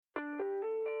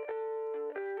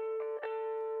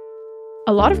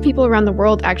A lot of people around the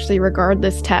world actually regard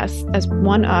this test as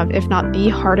one of, if not the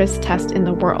hardest test in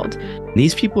the world.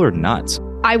 These people are nuts.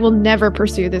 I will never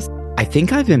pursue this. I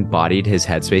think I've embodied his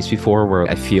headspace before where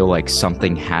I feel like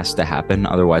something has to happen,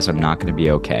 otherwise I'm not going to be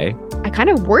okay. I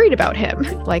kind of worried about him.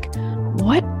 Like,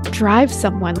 what drives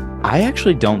someone? I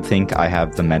actually don't think I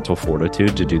have the mental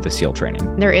fortitude to do the SEAL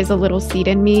training. There is a little seed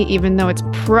in me, even though it's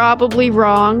probably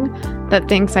wrong, that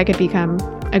thinks I could become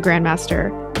a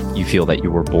grandmaster. You feel that you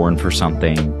were born for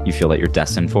something. You feel that you're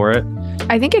destined for it.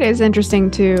 I think it is interesting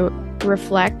to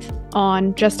reflect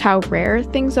on just how rare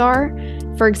things are.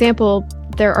 For example,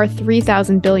 there are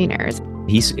 3,000 billionaires.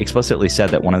 He's explicitly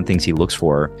said that one of the things he looks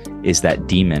for is that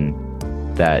demon,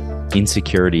 that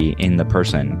insecurity in the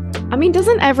person. I mean,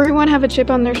 doesn't everyone have a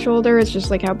chip on their shoulder? It's just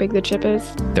like how big the chip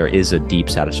is. There is a deep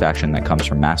satisfaction that comes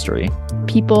from mastery.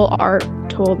 People are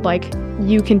told, like,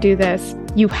 you can do this.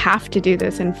 You have to do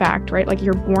this, in fact, right? Like,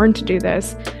 you're born to do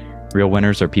this. Real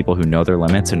winners are people who know their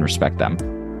limits and respect them.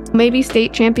 Maybe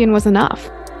state champion was enough.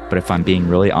 But if I'm being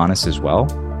really honest as well,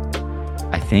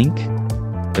 I think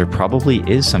there probably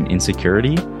is some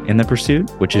insecurity in the pursuit,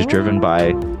 which is driven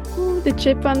by the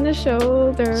chip on the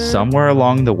shoulder. Somewhere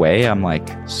along the way, I'm like,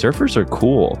 surfers are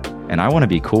cool, and I want to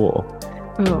be cool.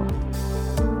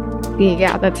 Oh.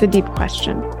 Yeah, that's a deep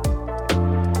question.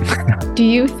 Do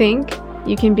you think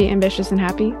you can be ambitious and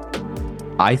happy?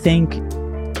 I think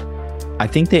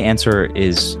the answer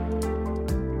is...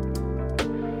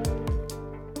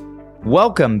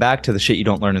 Welcome back to the Shit You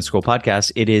Don't Learn in School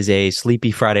podcast. It is a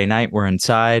sleepy Friday night. We're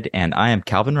inside, and I am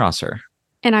Calvin Rosser.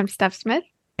 And I'm Steph Smith.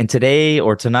 And today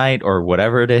or tonight or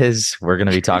whatever it is, we're going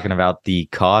to be talking about the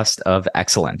cost of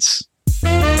excellence.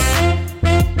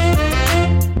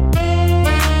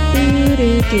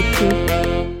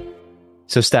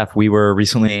 So, Steph, we were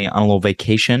recently on a little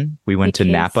vacation. We went to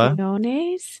Napa.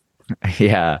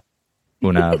 Yeah.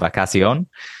 Una vacación.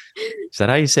 Is that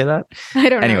how you say that? I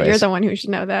don't know. You're the one who should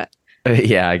know that.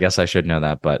 Yeah, I guess I should know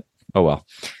that, but oh well.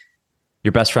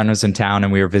 Your best friend was in town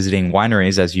and we were visiting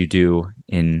wineries, as you do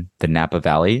in the Napa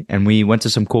Valley. And we went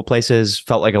to some cool places.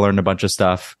 Felt like I learned a bunch of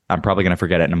stuff. I'm probably going to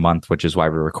forget it in a month, which is why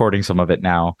we're recording some of it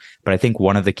now. But I think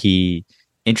one of the key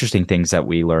interesting things that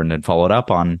we learned and followed up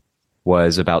on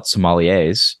was about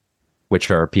sommeliers,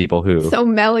 which are people who...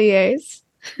 Sommeliers.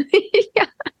 Yeah.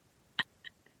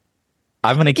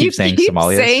 I'm going to keep saying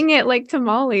sommeliers. Saying it like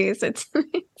tamales.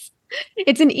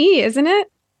 It's an E, isn't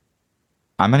it?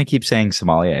 I'm going to keep saying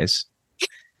sommeliers.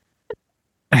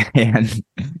 and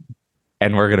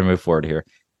we're going to move forward here.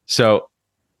 So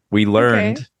we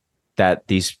learned that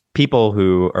these people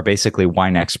who are basically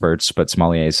wine experts, but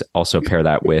sommeliers also pair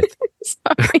that with...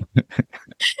 Sorry.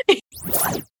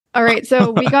 All right.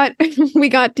 So we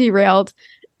got derailed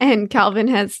and Calvin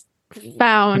has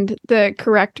found the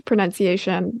correct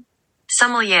pronunciation.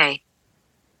 Sommelier.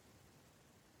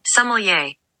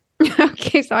 Sommelier.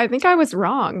 Okay, so I think I was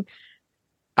wrong.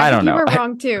 I don't know. You were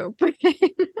wrong too.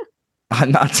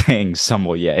 I'm not saying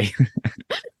sommelier.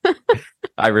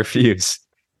 I refuse.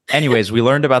 Anyways, we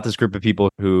learned about this group of people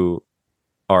who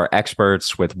are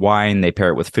experts with wine. They pair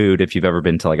it with food. If you've ever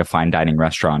been to like a fine dining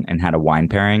restaurant and had a wine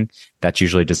pairing, that's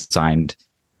usually designed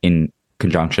in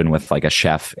conjunction with like a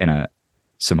chef and a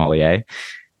sommelier.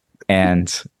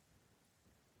 And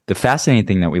the fascinating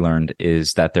thing that we learned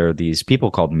is that there are these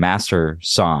people called master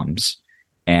somms,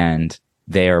 and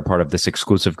they are part of this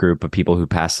exclusive group of people who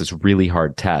pass this really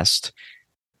hard test.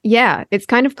 Yeah, it's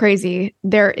kind of crazy.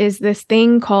 There is this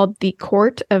thing called the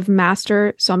Court of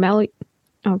Master Sommelier.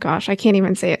 Oh gosh, I can't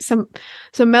even say it.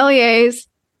 Sommeliers,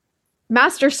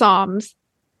 master somms.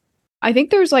 I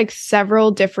think there's like several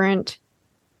different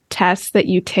tests that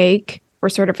you take for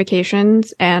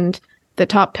certifications, and the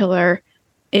top pillar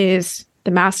is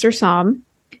the master somm.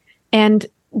 And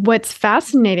what's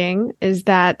fascinating is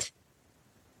that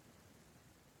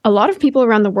a lot of people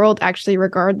around the world actually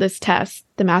regard this test,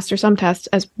 the master somm test,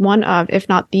 as one of, if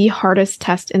not the hardest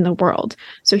test in the world.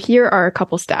 So here are a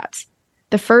couple stats.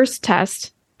 The first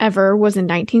test ever was in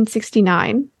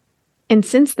 1969. And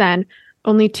since then,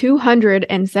 only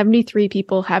 273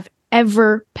 people have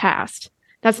ever passed.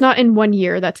 That's not in 1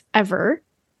 year, that's ever.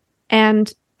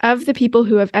 And of the people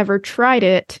who have ever tried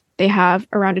it, they have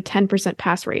around a 10%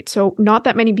 pass rate. So not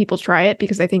that many people try it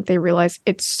because I think they realize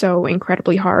it's so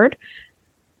incredibly hard.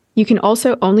 You can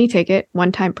also only take it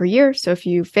one time per year. So if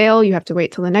you fail, you have to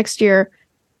wait till the next year.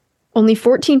 Only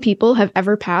 14 people have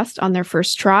ever passed on their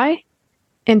first try.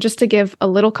 And just to give a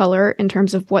little color in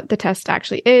terms of what the test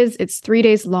actually is, it's 3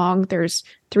 days long. There's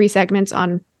 3 segments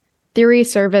on theory,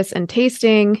 service, and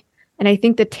tasting. And I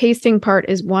think the tasting part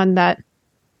is one that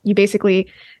you basically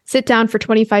sit down for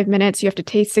 25 minutes. You have to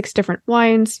taste 6 different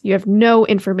wines. You have no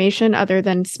information other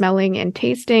than smelling and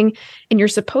tasting. And you're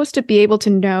supposed to be able to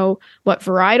know what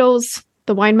varietals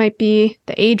the wine might be,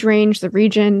 the age range, the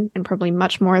region, and probably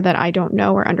much more that I don't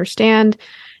know or understand.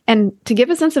 And to give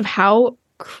a sense of how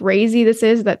crazy this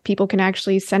is that people can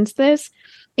actually sense this,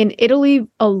 in Italy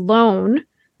alone,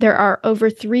 there are over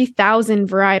 3,000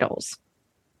 varietals.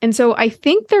 And so I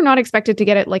think they're not expected to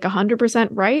get it like 100%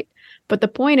 right. But the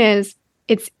point is,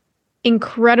 it's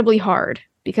incredibly hard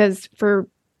because for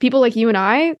people like you and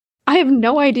I have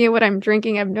no idea what I'm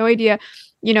drinking. I have no idea,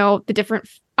 the different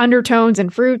undertones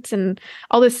and fruits and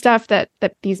all this stuff that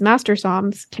these master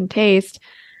somms can taste.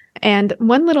 And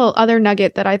one little other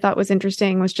nugget that I thought was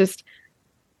interesting was just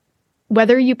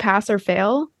whether you pass or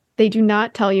fail, they do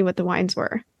not tell you what the wines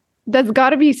were. That's got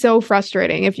to be so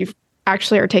frustrating if you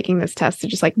actually are taking this test to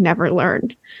just like never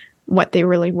learn what they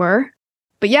really were.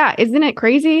 But yeah, isn't it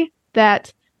crazy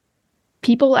that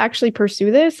people actually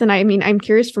pursue this? And I mean, I'm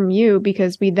curious from you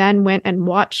because we then went and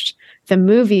watched the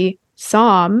movie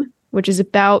Somm, which is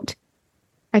about,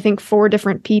 I think, 4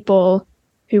 different people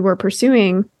who were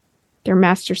pursuing their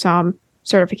Master Somm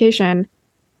certification.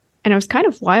 And it was kind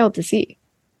of wild to see.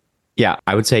 Yeah,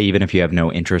 I would say even if you have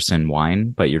no interest in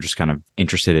wine, but you're just kind of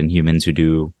interested in humans who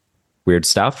do weird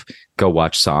stuff, go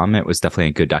watch Somm. It was definitely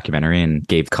a good documentary and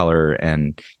gave color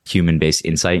and human-based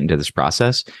insight into this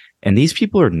process. And these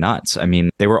people are nuts. I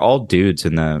mean, they were all dudes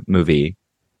in the movie,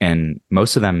 and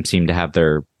most of them seem to have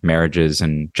their marriages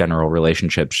and general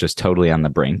relationships just totally on the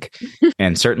brink,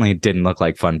 and certainly didn't look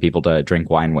like fun people to drink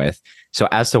wine with. So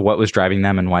as to what was driving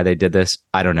them and why they did this,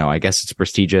 I don't know. I guess it's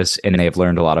prestigious and they've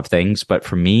learned a lot of things. But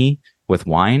for me, with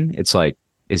wine, it's like,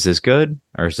 is this good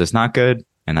or is this not good?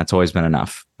 And that's always been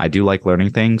enough. I do like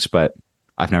learning things, but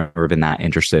I've never been that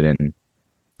interested in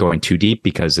going too deep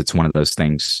because it's one of those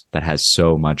things that has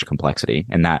so much complexity.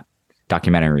 And that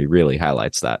documentary really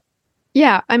highlights that.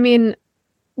 Yeah. I mean,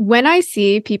 when I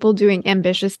see people doing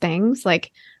ambitious things,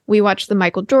 like we watched the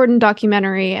Michael Jordan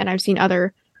documentary and I've seen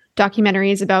other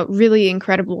documentaries about really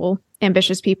incredible,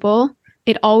 ambitious people,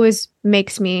 it always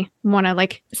makes me want to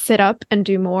like sit up and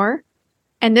do more.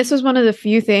 And this was one of the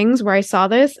few things where I saw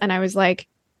this and I was like,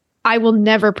 I will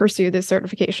never pursue this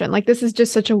certification. Like, this is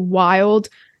just such a wild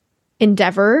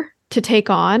endeavor to take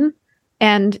on.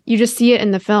 And you just see it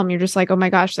in the film. You're just like, oh my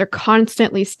gosh, they're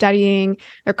constantly studying.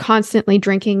 They're constantly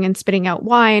drinking and spitting out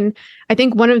wine. I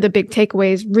think one of the big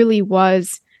takeaways really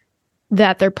was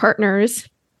that their partners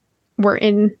were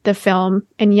in the film.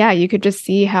 And yeah, you could just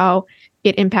see how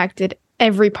it impacted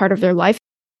every part of their life.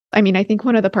 I mean, I think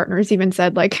one of the partners even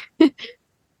said, like,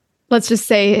 let's just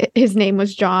say his name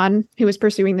was John, who was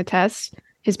pursuing the test.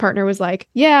 His partner was like,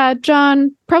 yeah,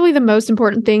 John, probably the most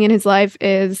important thing in his life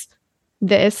is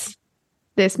this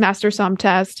Master Somm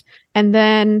test. And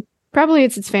then probably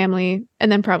it's his family.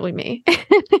 And then probably me.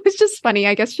 It was just funny.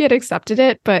 I guess she had accepted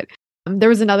it. But there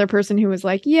was another person who was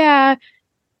like, yeah,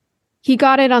 he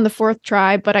got it on the 4th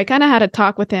try, but I kind of had a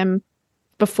talk with him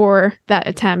before that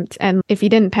attempt. And if he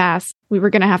didn't pass, we were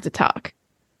going to have to talk.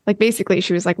 Like, basically,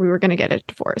 she was like, we were going to get a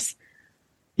divorce.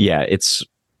 Yeah, it's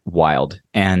wild.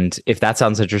 And if that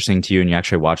sounds interesting to you and you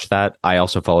actually watch that, I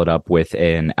also followed up with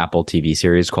an Apple TV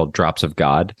series called Drops of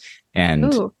God.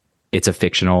 And Ooh. It's a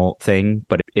fictional thing,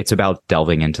 but it's about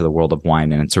delving into the world of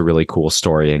wine. And it's a really cool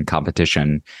story and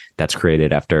competition that's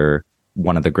created after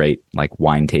one of the great like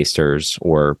wine tasters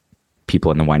or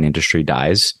people in the wine industry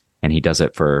dies. And he does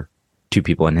it for 2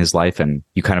 people in his life. And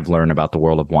you kind of learn about the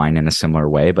world of wine in a similar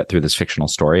way, but through this fictional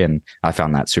story. And I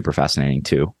found that super fascinating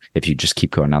too, if you just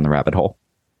keep going down the rabbit hole.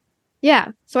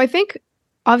 Yeah. So I think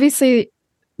obviously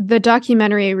the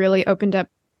documentary really opened up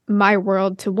my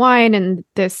world to wine and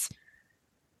this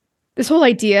whole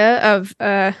idea of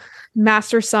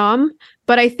Master Somm.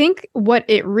 But I think what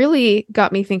it really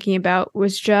got me thinking about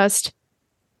was just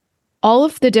all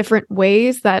of the different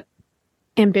ways that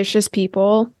ambitious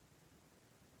people,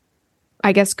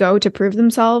 I guess, go to prove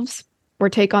themselves or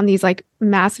take on these like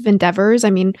massive endeavors. I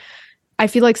mean, I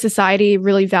feel like society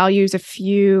really values a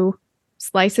few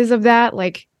slices of that,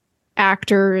 like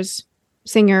actors,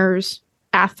 singers,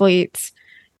 athletes.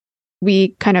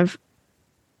 We kind of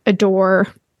adore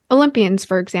Olympians,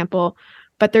 for example,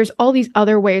 but there's all these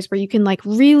other ways where you can like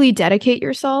really dedicate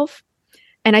yourself.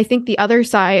 And I think the other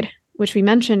side, which we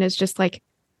mentioned, is just like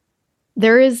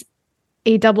there is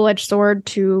a double-edged sword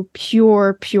to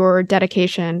pure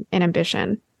dedication and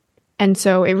ambition. And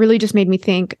so it really just made me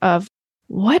think of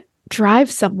what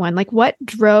drives someone, like what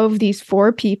drove these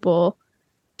 4 people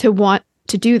to want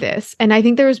to do this. And I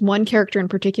think there was one character in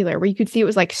particular where you could see it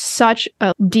was like such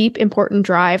a deep, important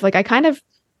drive. Like I kind of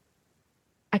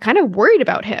I kind of worried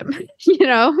about him,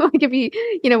 like if he,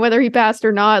 whether he passed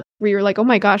or not, we were like, oh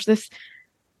my gosh, this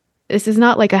is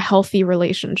not like a healthy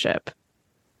relationship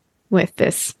with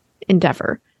this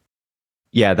endeavor.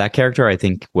 Yeah, that character I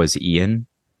think was Ian.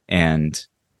 And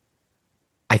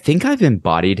I think I've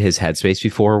embodied his headspace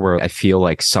before where I feel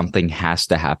like something has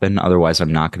to happen. Otherwise,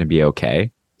 I'm not going to be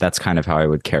okay. That's kind of how I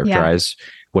would characterize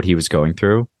what he was going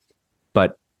through.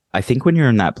 But I think when you're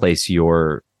in that place,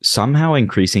 you're somehow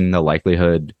increasing the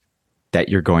likelihood that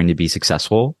you're going to be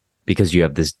successful because you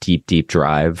have this deep, deep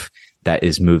drive that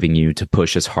is moving you to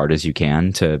push as hard as you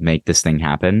can to make this thing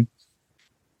happen.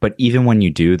 But even when you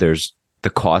do, there's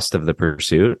the cost of the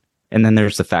pursuit. And then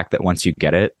there's the fact that once you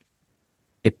get it,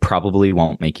 it probably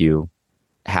won't make you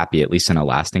happy, at least in a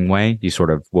lasting way. You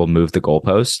sort of will move the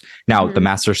goalposts. Now, the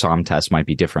Master Som test might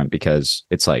be different because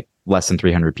it's like less than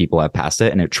 300 people have passed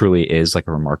it. And it truly is like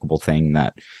a remarkable thing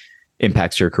that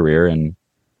impacts your career in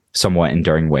somewhat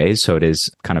enduring ways. So it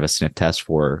is kind of a sniff test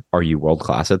for, are you world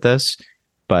class at this?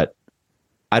 But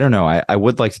I don't know. I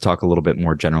would like to talk a little bit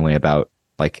more generally about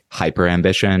like hyper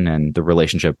ambition and the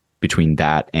relationship between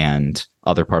that and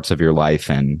other parts of your life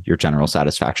and your general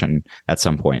satisfaction at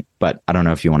some point. But I don't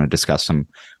know if you want to discuss some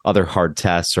other hard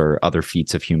tests or other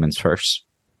feats of humans first.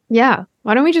 Yeah.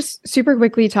 Why don't we just super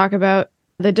quickly talk about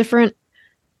the different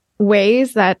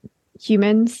ways that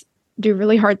humans do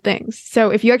really hard things. So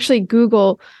if you actually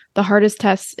Google the hardest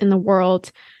tests in the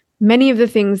world, many of the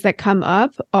things that come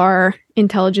up are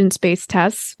intelligence-based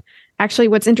tests. Actually,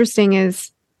 what's interesting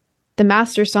is the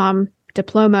Master Som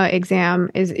diploma exam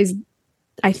is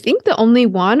I think the only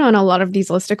one on a lot of these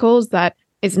listicles that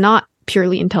is not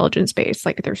purely intelligence based.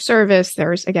 Like there's service,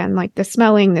 there's again like the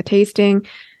smelling, the tasting,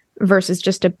 versus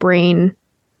just a brain,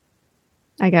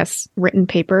 I guess, written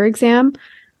paper exam.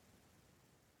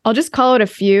 I'll just call out a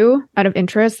few out of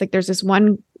interest. Like there's this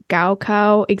one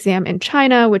Gaokao exam in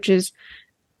China, which is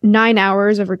 9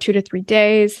 hours over 2 to 3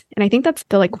 days. And I think that's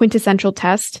the like quintessential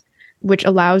test, which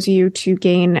allows you to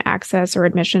gain access or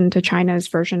admission to China's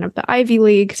version of the Ivy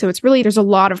League. So it's really, there's a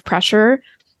lot of pressure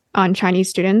on Chinese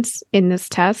students in this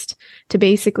test to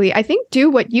basically, I think,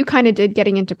 do what you kind of did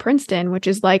getting into Princeton, which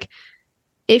is like,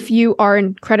 if you are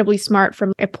incredibly smart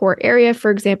from a poor area,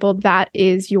 for example, that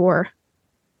is your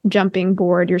jumping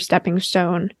board, your stepping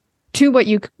stone to what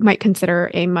you might consider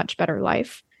a much better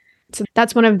life. So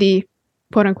that's one of the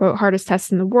quote unquote hardest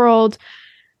tests in the world.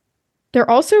 There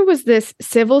also was this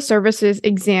civil services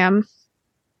exam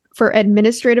for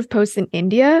administrative posts in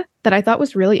India that I thought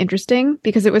was really interesting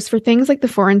because it was for things like the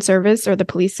foreign service or the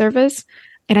police service.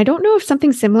 And I don't know if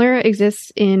something similar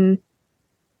exists in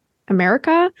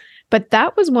America, but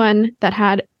that was one that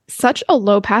had such a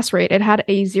low pass rate. It had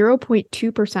a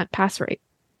 0.2% pass rate.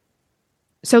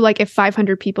 So like if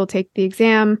 500 people take the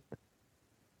exam,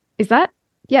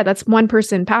 that's one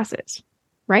person passes,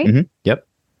 right? Mm-hmm. Yep.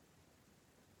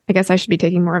 I guess I should be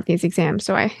taking more of these exams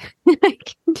so I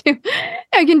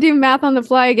can do math on the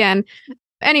fly again.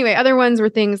 Anyway, other ones were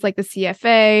things like the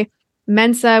CFA,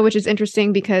 Mensa, which is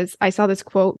interesting because I saw this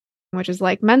quote, which is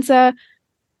like, Mensa,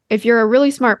 if you're a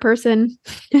really smart person,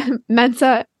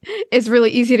 Mensa is really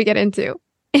easy to get into.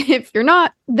 If you're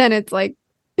not, then it's like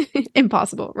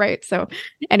impossible, right? So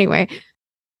anyway,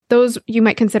 those you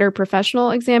might consider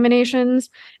professional examinations.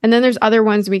 And then there's other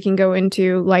ones we can go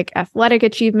into like athletic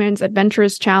achievements,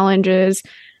 adventurous challenges,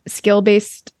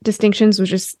 skill-based distinctions,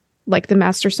 which is like the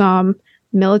Master Som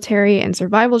military and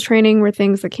survival training were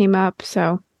things that came up.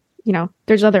 So,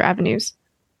 there's other avenues.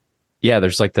 Yeah,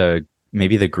 there's like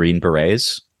maybe the Green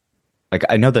Berets. Like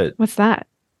I know that. What's that?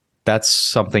 That's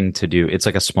something to do. It's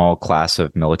like a small class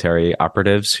of military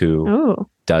operatives who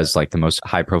does like the most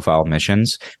high profile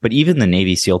missions. But even the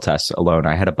Navy SEAL tests alone,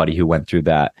 I had a buddy who went through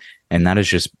that, and that is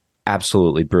just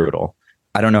absolutely brutal.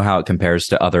 I don't know how it compares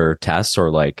to other tests or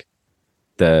like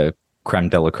the creme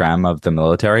de la creme of the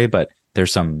military, but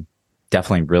there's some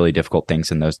definitely really difficult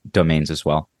things in those domains as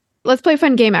well. Let's play a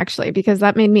fun game actually, because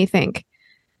that made me think.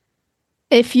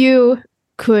 If you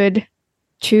could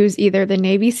choose either the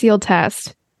Navy SEAL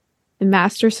test, the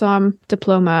Master Som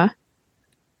diploma,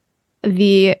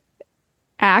 the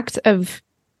act of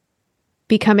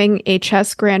becoming a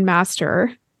chess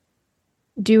grandmaster,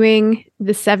 doing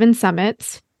the 7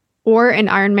 summits, or an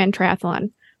Ironman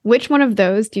triathlon, which one of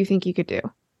those do you think you could do?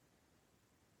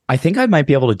 I think I might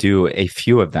be able to do a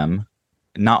few of them.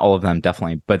 Not all of them,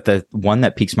 definitely. But the one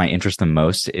that piques my interest the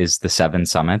most is the 7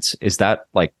 summits. Is that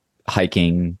like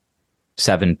hiking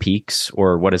 7 peaks,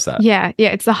 or what is that? Yeah.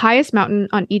 It's the highest mountain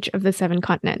on each of the 7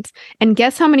 continents. And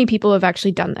guess how many people have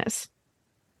actually done this?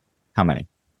 How many?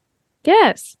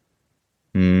 Guess.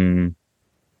 Hold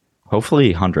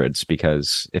Hopefully hundreds,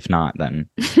 because if not, then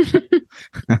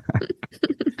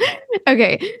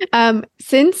Okay.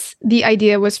 Since the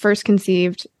idea was first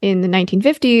conceived in the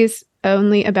 1950s,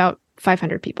 only about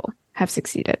 500 people have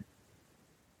succeeded.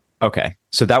 okay.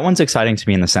 So that one's exciting to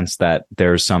me in the sense that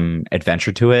there's some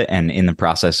adventure to it. And in the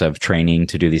process of training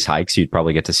to do these hikes, you'd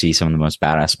probably get to see some of the most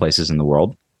badass places in the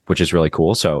world, which is really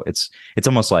cool. So it's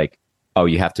almost like, oh,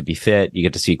 you have to be fit, you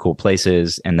get to see cool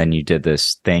places, and then you did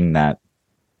this thing that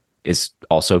is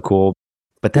also cool.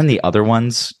 But then the other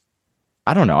ones,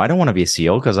 I don't know. I don't want to be a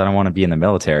SEAL because I don't want to be in the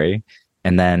military.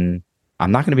 And then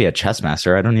I'm not going to be a chess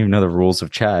master. I don't even know the rules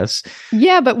of chess.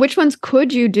 Yeah, but which ones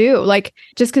could you do? Like,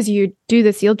 just because you do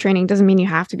the SEAL training doesn't mean you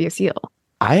have to be a SEAL.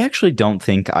 I actually don't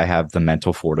think I have the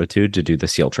mental fortitude to do the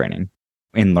SEAL training.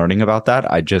 In learning about that,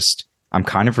 I'm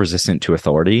kind of resistant to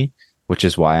authority, which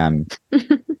is why I'm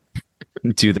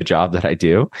do the job that I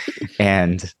do.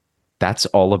 And that's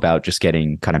all about just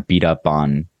getting kind of beat up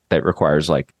on. That requires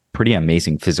like pretty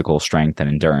amazing physical strength and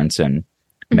endurance and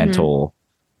mental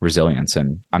resilience.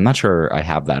 And I'm not sure I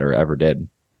have that or ever did.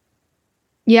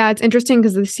 Yeah, it's interesting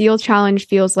because the SEAL challenge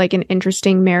feels like an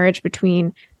interesting marriage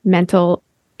between mental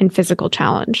and physical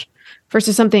challenge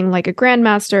versus something like a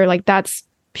Grandmaster, like that's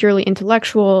purely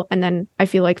intellectual. And then I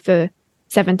feel like the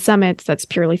 7 Summits, that's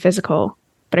purely physical.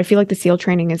 But I feel like the SEAL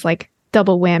training is like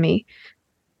double whammy.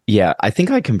 Yeah, I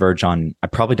think I converge on, I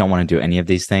probably don't want to do any of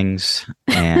these things.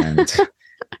 And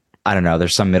I don't know,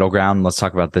 there's some middle ground. Let's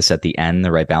talk about this at the end,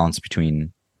 the right balance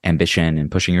between ambition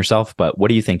and pushing yourself. But what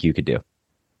do you think you could do?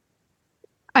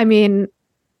 I mean,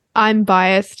 I'm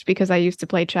biased because I used to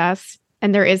play chess,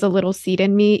 and there is a little seed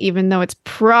in me, even though it's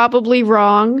probably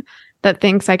wrong, that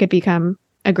thinks I could become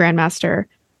a Grandmaster.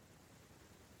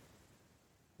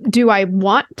 Do I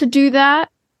want to do that?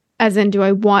 As in, do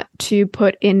I want to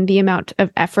put in the amount of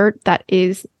effort that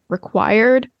is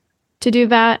required to do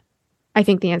that? I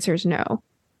think the answer is no.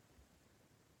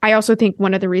 I also think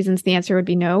one of the reasons the answer would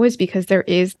be no is because there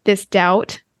is this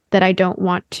doubt that I don't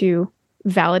want to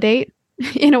validate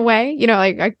in a way. You know,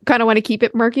 like I kind of want to keep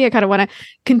it murky. I kind of want to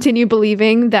continue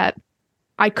believing that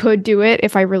I could do it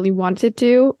if I really wanted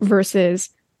to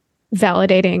versus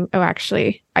validating, oh,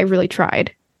 actually, I really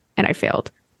tried and I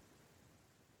failed.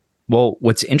 Well,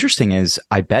 what's interesting is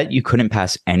I bet you couldn't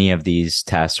pass any of these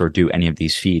tests or do any of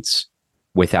these feats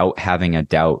without having a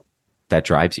doubt that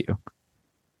drives you.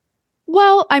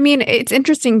 Well, I mean, it's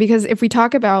interesting because if we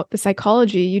talk about the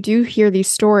psychology, you do hear these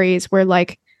stories where,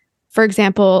 like, for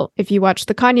example, if you watch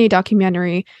the Kanye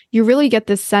documentary, you really get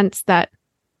this sense that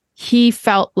he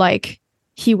felt like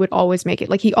he would always make it.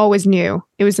 Like he always knew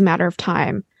it was a matter of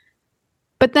time.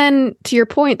 But then to your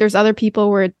point, there's other people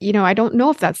where, you know, I don't know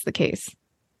if that's the case.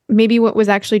 Maybe what was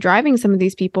actually driving some of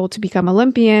these people to become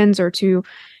Olympians or to,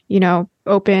 you know,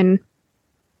 open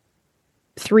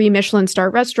 3 Michelin star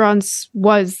restaurants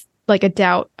was like a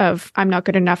doubt of I'm not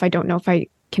good enough. I don't know if I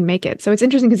can make it. So it's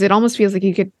interesting because it almost feels like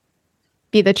you could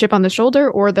be the chip on the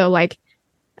shoulder or the like,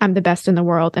 I'm the best in the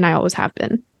world and I always have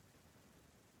been.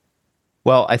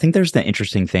 Well, I think there's the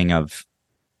interesting thing of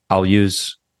I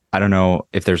don't know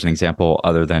if there's an example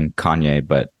other than Kanye,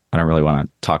 but I don't really want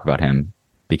to talk about him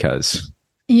because.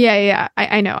 Yeah.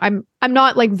 I know. I'm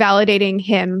not like validating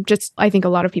him. Just I think a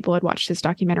lot of people had watched his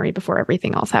documentary before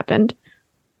everything else happened.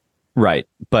 Right.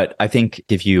 But I think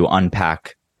if you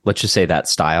unpack, let's just say that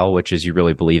style, which is you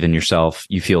really believe in yourself,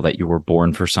 you feel that you were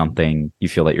born for something, you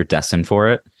feel that you're destined for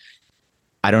it.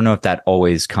 I don't know if that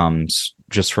always comes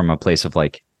just from a place of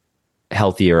like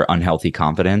healthy or unhealthy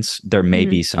confidence. There may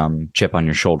be some chip on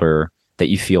your shoulder that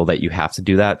you feel that you have to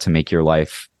do that to make your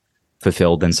life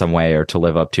fulfilled in some way or to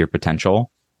live up to your potential.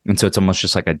 And so it's almost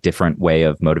just like a different way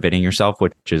of motivating yourself,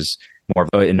 which is more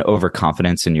of an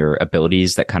overconfidence in your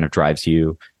abilities that kind of drives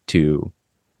you to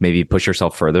maybe push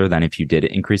yourself further than if you did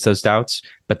increase those doubts.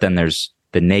 But then there's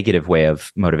the negative way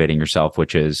of motivating yourself,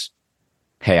 which is,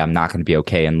 hey, I'm not going to be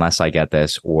okay unless I get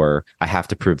this, or I have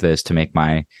to prove this to make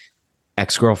my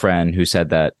ex-girlfriend who said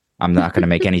that I'm not going to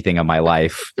make anything of my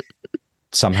life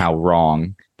somehow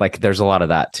wrong. Like there's a lot of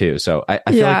that too. So I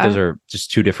feel like those are just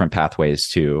two different pathways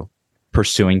to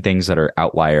pursuing things that are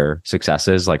outlier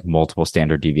successes, like multiple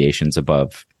standard deviations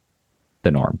above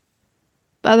the norm.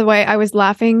 By the way, I was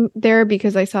laughing there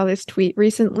because I saw this tweet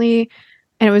recently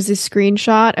and it was this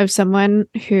screenshot of someone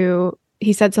who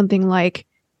he said something like,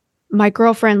 my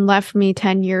girlfriend left me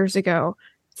 10 years ago.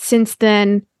 Since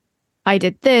then, I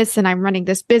did this and I'm running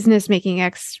this business making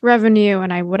X revenue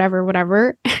and I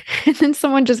whatever. And then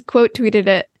someone just quote tweeted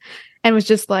it and was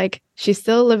just like, she's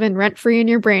still living rent free in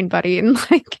your brain, buddy. And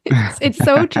like, it's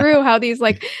so true how these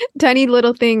like tiny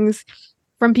little things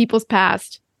from people's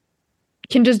past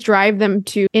can just drive them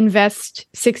to invest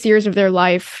 6 years of their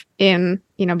life in,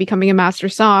 becoming a master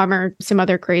som or some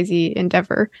other crazy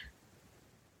endeavor.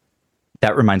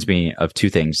 That reminds me of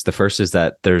two things. The first is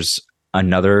that there's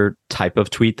another type of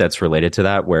tweet that's related to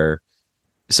that where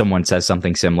someone says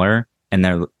something similar and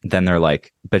they're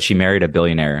like, but she married a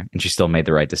billionaire and she still made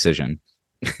the right decision.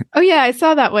 Oh yeah, I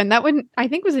saw that one. That one I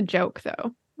think was a joke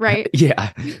though, right?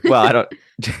 Yeah. Well, I don't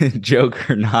joke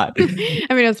or not. I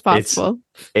mean, it's possible.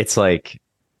 It's like,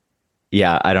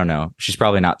 yeah, I don't know. She's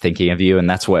probably not thinking of you. And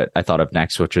that's what I thought of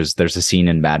next, which is there's a scene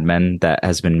in Mad Men that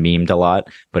has been memed a lot,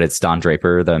 but it's Don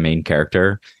Draper, the main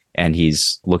character. And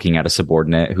he's looking at a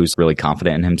subordinate who's really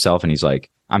confident in himself. And he's like,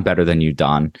 I'm better than you,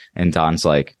 Don. And Don's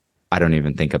like, I don't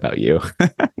even think about you.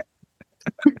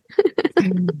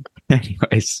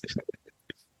 Anyways.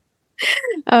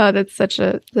 Oh, that's such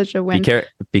a win.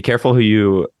 Be careful who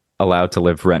you allow to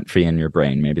live rent free in your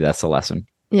brain. Maybe that's the lesson.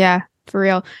 Yeah, for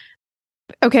real.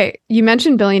 Okay, you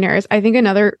mentioned billionaires. I think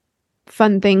another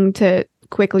fun thing to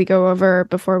quickly go over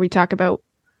before we talk about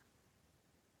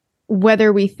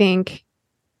whether we think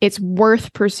it's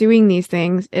worth pursuing these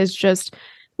things is just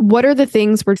what are the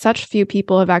things where such few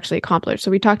people have actually accomplished?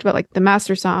 So we talked about like the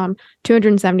Master Som,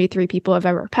 273 people have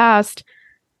ever passed.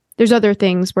 There's other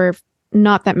things where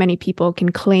not that many people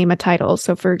can claim a title.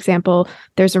 So for example,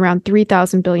 there's around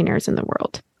 3,000 billionaires in the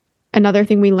world. Another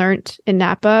thing we learned in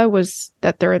Napa was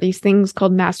that there are these things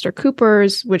called master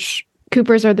coopers, which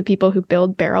coopers are the people who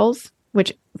build barrels,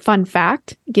 which, fun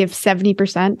fact, give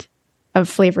 70% of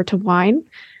flavor to wine.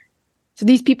 So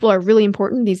these people are really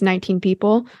important, these 19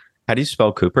 people. How do you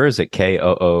spell Cooper? Is it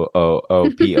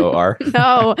Koopor?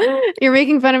 No, you're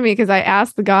making fun of me because I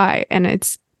asked the guy and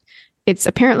it's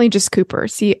apparently just Cooper,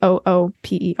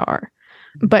 Cooper.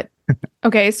 But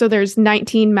okay, so there's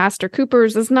 19 master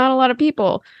coopers. That's not a lot of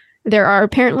people. There are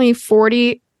apparently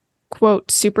 40, quote,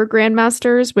 super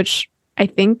grandmasters, which I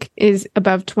think is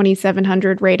above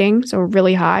 2,700 rating. So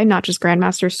really high, not just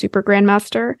grandmaster, super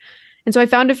grandmaster. And so I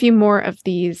found a few more of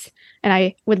these. And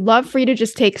I would love for you to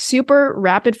just take super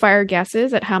rapid fire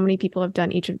guesses at how many people have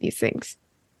done each of these things.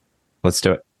 Let's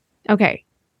do it. Okay.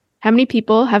 How many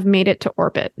people have made it to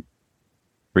orbit?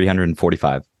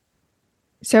 345.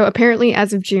 So apparently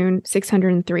as of June,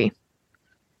 603.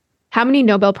 How many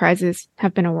Nobel Prizes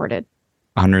have been awarded?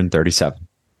 137.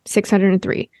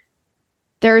 603.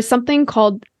 There is something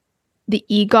called the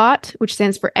EGOT, which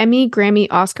stands for Emmy, Grammy,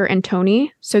 Oscar, and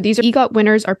Tony. So these EGOT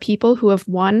winners are people who have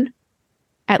won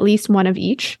at least one of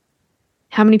each.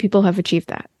 How many people have achieved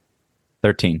that?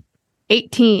 13.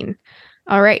 18.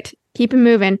 All right. Keep it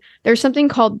moving. There's something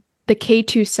called the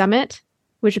K2 Summit,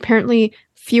 which apparently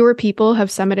fewer people have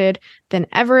summited than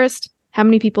Everest. How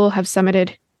many people have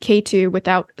summited K2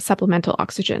 without supplemental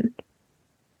oxygen?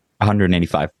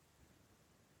 185.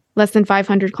 Less than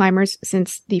 500 climbers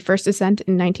since the first ascent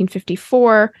in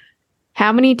 1954.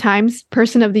 How many times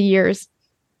Person of the Years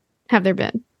have there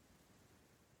been?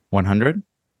 100?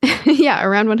 Yeah,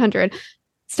 around 100.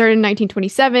 Started in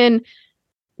 1927.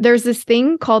 There's this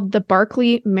thing called the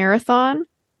Barkley Marathon,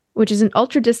 which is an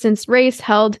ultra-distance race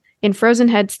held in Frozen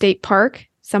Head State Park,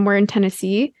 somewhere in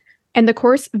Tennessee. And the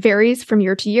course varies from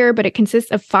year to year, but it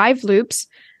consists of 5 loops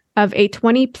of a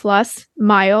 20-plus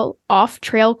mile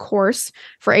off-trail course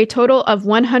for a total of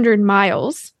 100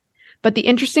 miles. But the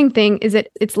interesting thing is that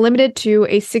it's limited to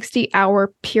a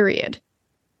 60-hour period.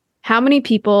 How many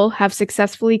people have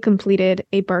successfully completed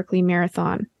a Barkley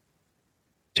Marathon?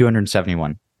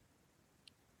 271.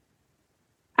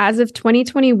 As of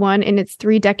 2021, in its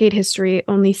 3-decade history,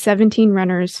 only 17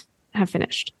 runners have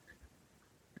finished.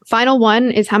 Final one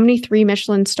is how many 3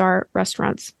 Michelin star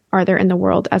restaurants are there in the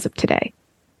world as of today?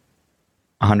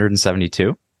 172.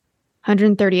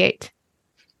 138.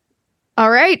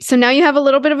 All right. So now you have a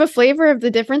little bit of a flavor of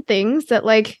the different things that,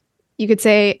 like, you could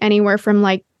say anywhere from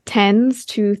like tens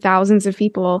to thousands of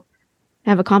people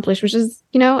have accomplished, which is,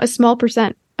 a small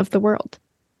percent of the world.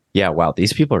 Yeah. Wow.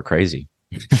 These people are crazy.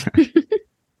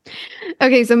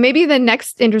 Okay. So maybe the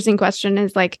next interesting question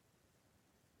is like,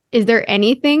 is there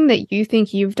anything that you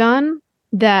think you've done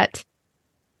that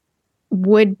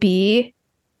would be,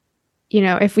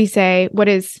 if we say, what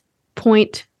is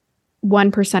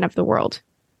 0.1% of the world?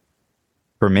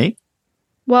 For me?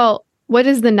 Well, what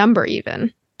is the number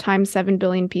even? Times 7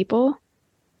 billion people?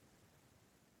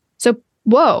 So,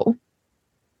 whoa.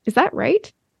 Is that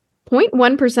right?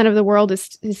 0.1% of the world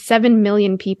is 7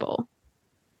 million people.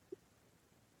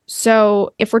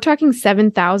 So, if we're talking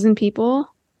 7,000 people,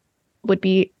 would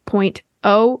be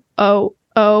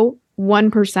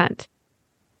 0.0001%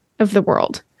 of the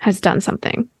world has done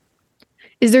something.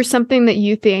 Is there something that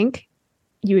you think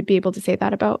you would be able to say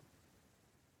that about?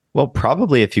 Well,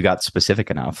 probably if you got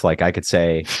specific enough, like I could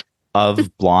say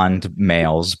of blonde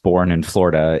males born in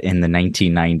Florida in the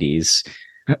 1990s,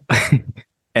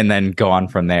 and then go on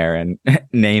from there and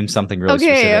name something really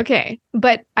specific. Okay.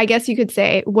 But I guess you could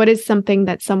say, what is something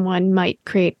that someone might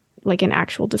create like an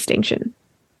actual distinction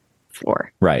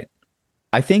for? Right.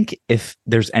 I think if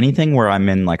there's anything where I'm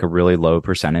in like a really low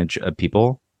percentage of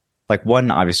people, like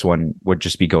one obvious one would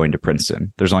just be going to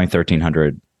Princeton. There's only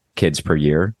 1,300 kids per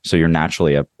year. So you're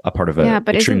naturally a part of a. Yeah,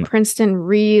 but isn't Princeton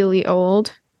really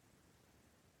old?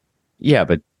 Yeah,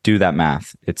 but do that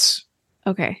math. It's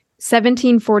okay.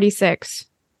 1746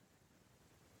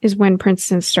 is when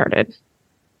Princeton started.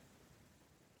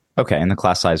 Okay, and the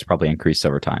class size probably increased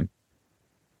over time.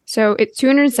 So it's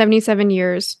 277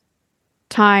 years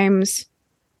times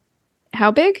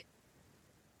how big?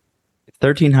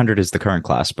 1,300 is the current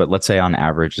class, but let's say on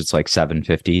average it's like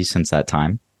 750 since that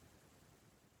time.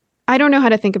 I don't know how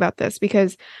to think about this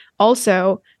because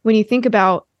also when you think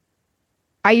about,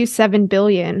 I use 7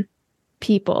 billion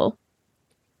people,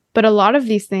 but a lot of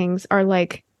these things are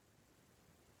like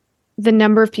the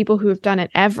number of people who have done it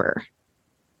ever,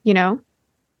 you know?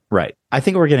 Right. I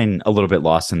think we're getting a little bit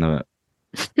lost in the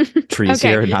trees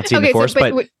here and not seeing the forest,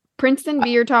 but would Princeton be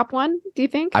your top one, do you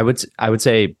think? I would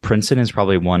say Princeton is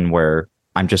probably one where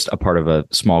I'm just a part of a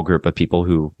small group of people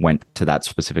who went to that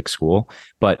specific school,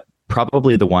 but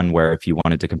probably the one where if you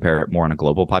wanted to compare it more on a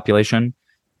global population,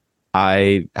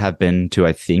 I have been to,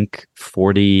 I think,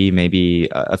 40, maybe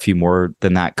a few more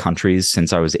than that countries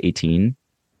since I was 18.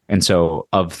 And so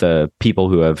of the people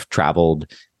who have traveled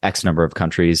X number of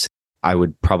countries, I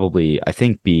would probably, I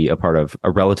think, be a part of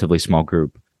a relatively small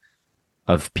group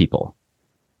of people.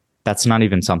 That's not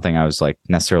even something I was like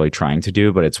necessarily trying to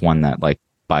do, but it's one that like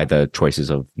by the choices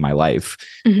of my life,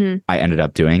 I ended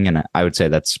up doing. And I would say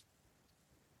that's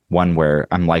one where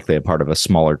I'm likely a part of a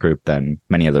smaller group than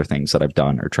many other things that I've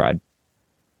done or tried.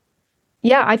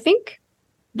 Yeah, I think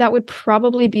that would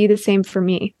probably be the same for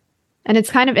me. And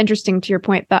it's kind of interesting to your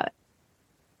point that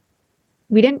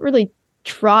we didn't really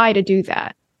try to do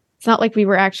that. It's not like we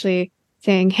were actually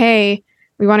saying, hey,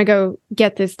 we want to go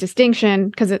get this distinction,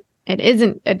 because it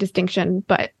isn't a distinction,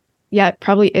 but yeah, it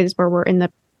probably is where we're in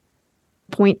the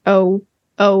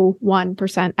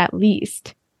 0.001% at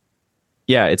least.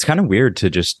 Yeah, it's kind of weird to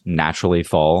just naturally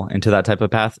fall into that type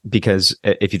of path, because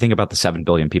if you think about the 7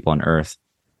 billion people on Earth,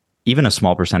 even a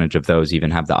small percentage of those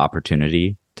even have the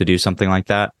opportunity to do something like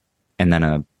that. And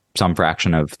then some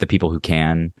fraction of the people who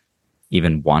can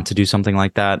even want to do something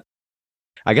like that.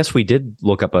 I guess we did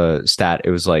look up a stat. It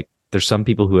was like there's some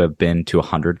people who have been to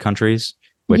 100 countries,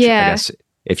 which I guess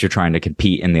if you're trying to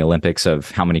compete in the Olympics of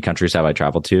how many countries have I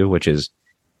traveled to, which is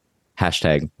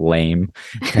 #lame,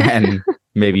 and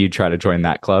maybe you try to join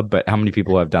that club. But how many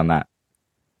people have done that?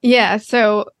 Yeah.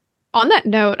 So on that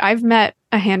note, I've met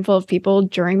a handful of people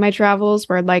during my travels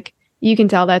where like you can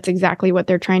tell that's exactly what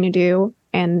they're trying to do.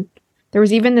 And there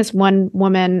was even this one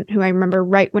woman who I remember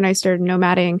right when I started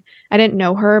nomading. I didn't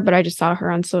know her, but I just saw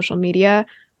her on social media,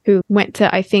 who went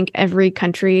to, I think, every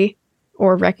country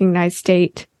or recognized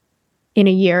state in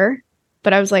a year.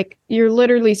 But I was like, you're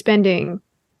literally spending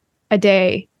a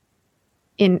day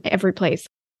in every place.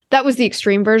 That was the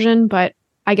extreme version. But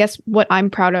I guess what I'm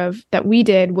proud of that we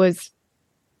did was,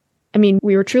 I mean,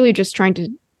 we were truly just trying to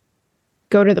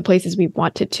go to the places we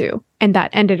wanted to. And that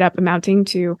ended up amounting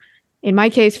to, in my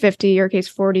case, 50, your case,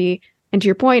 40. And to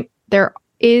your point, there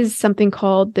is something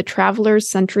called the Travelers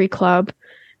Century Club,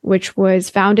 which was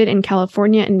founded in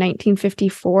California in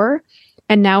 1954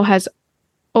 and now has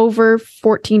over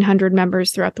 1,400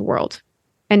 members throughout the world.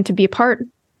 And to be a part,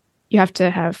 you have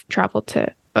to have traveled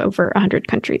to over 100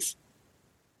 countries.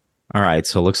 All right.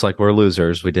 So it looks like we're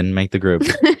losers. We didn't make the group.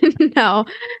 No,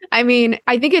 I mean,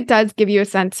 I think it does give you a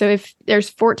sense. So if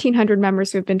there's 1,400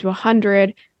 members who have been to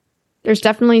 100, there's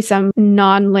definitely some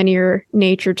non-linear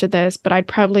nature to this, but I'd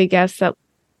probably guess that,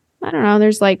 I don't know,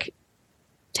 there's like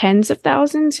tens of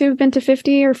thousands who've been to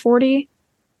 50 or 40.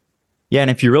 Yeah.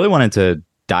 And if you really wanted to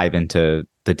dive into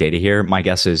the data here, my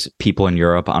guess is people in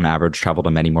Europe on average travel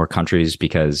to many more countries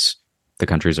because the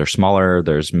countries are smaller.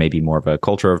 There's maybe more of a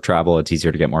culture of travel. It's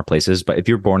easier to get more places. But if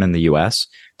you're born in the US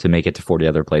to make it to 40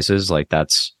 other places, like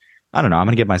that's, I don't know, I'm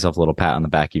going to give myself a little pat on the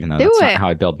back, even though that's not how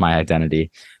I build my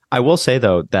identity. I will say,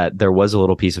 though, that there was a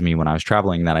little piece of me when I was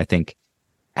traveling that I think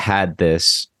had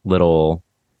this little,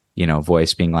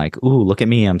 voice being like, ooh, look at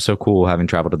me. I'm so cool having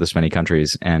traveled to this many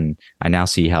countries. And I now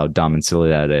see how dumb and silly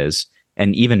that is.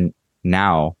 And even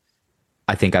now,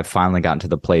 I think I've finally gotten to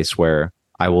the place where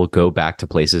I will go back to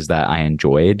places that I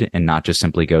enjoyed and not just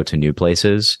simply go to new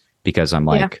places because I'm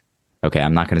like, okay,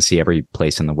 I'm not going to see every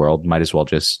place in the world. Might as well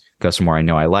just go somewhere I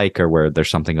know I like, or where there's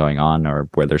something going on, or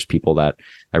where there's people that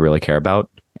I really care about.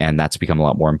 And that's become a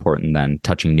lot more important than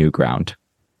touching new ground.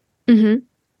 Hmm.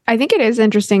 I think it is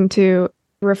interesting to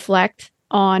reflect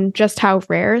on just how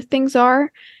rare things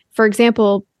are. For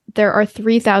example, there are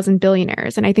 3,000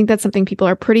 billionaires. And I think that's something people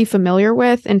are pretty familiar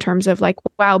with in terms of like,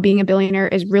 wow, being a billionaire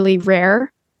is really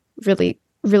rare, really,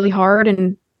 really hard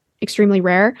and extremely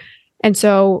rare. And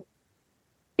so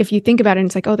if you think about it,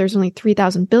 it's like, oh, there's only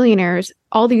 3,000 billionaires.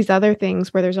 All these other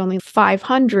things where there's only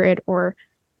 500 or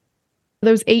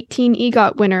those 18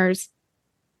 EGOT winners,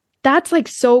 that's like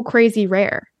so crazy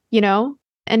rare, you know?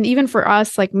 And even for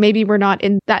us, like maybe we're not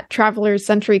in that Travelers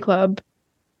Century Club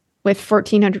with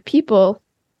 1,400 people.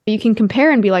 You can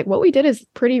compare and be like, what we did is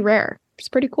pretty rare. It's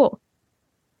pretty cool.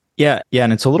 Yeah. Yeah.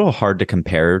 And it's a little hard to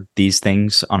compare these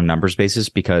things on a numbers basis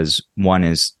because one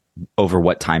is over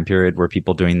what time period were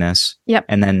people doing this? Yep.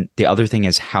 And then the other thing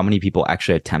is how many people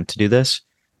actually attempt to do this.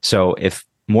 So if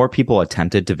more people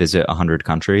attempted to visit 100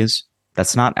 countries,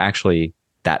 that's not actually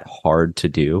that hard to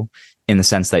do in the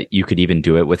sense that you could even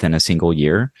do it within a single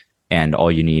year. And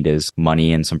all you need is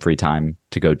money and some free time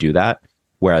to go do that.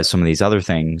 Whereas some of these other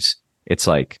things, it's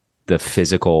like the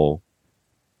physical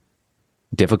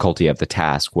difficulty of the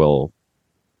task will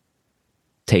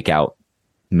take out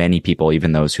many people,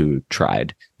 even those who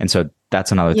tried. And so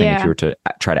that's another thing if you were to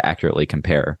try to accurately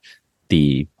compare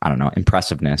the, I don't know,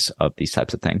 impressiveness of these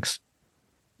types of things.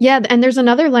 Yeah. And there's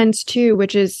another lens too,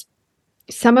 which is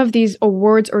some of these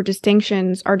awards or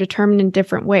distinctions are determined in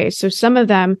different ways. So some of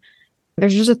them,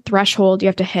 there's just a threshold you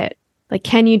have to hit. Like,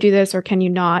 can you do this or can you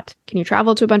not? Can you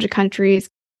travel to a bunch of countries?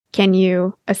 Can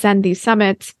you ascend these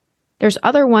summits? There's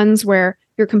other ones where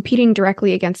you're competing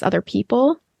directly against other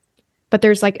people, but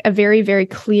there's like a very, very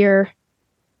clear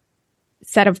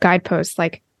set of guideposts,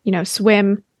 like, you know,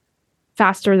 swim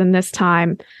faster than this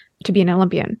time to be an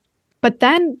Olympian. But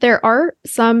then there are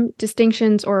some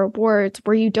distinctions or awards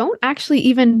where you don't actually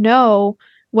even know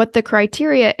what the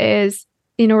criteria is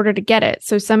in order to get it.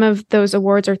 So some of those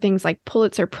awards are things like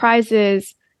Pulitzer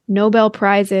Prizes, Nobel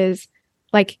Prizes.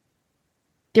 Like,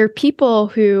 there are people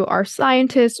who are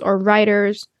scientists or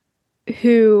writers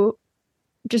who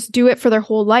just do it for their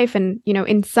whole life. And, you know,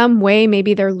 in some way,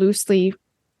 maybe they're loosely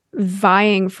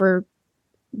vying for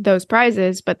those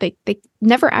prizes, but they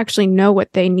never actually know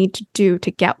what they need to do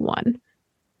to get one.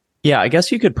 Yeah, I guess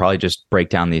you could probably just break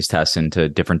down these tests into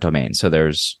different domains. So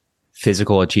there's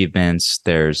physical achievements,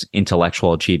 there's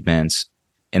intellectual achievements.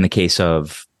 In the case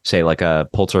of, say, like a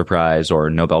Pulitzer Prize or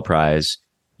Nobel Prize,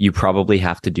 you probably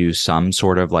have to do some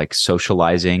sort of like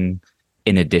socializing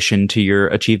in addition to your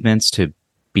achievements to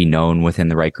be known within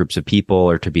the right groups of people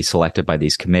or to be selected by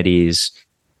these committees.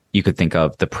 You could think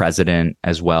of the president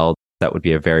as well. That would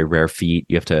be a very rare feat.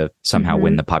 You have to somehow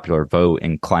win the popular vote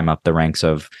and climb up the ranks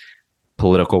of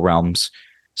political realms.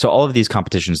 So all of these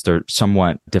competitions, they're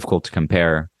somewhat difficult to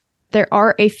compare. There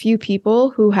are a few people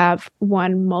who have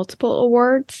won multiple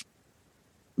awards,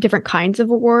 different kinds of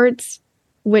awards,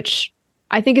 which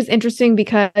I think is interesting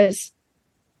because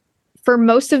for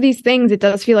most of these things, it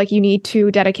does feel like you need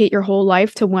to dedicate your whole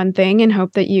life to one thing and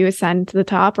hope that you ascend to the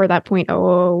top or that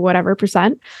 0.0 whatever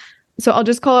percent. So I'll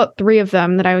just call out 3 of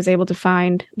them that I was able to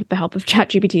find with the help of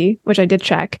ChatGPT, which I did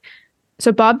check.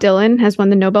 So Bob Dylan has won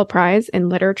the Nobel Prize in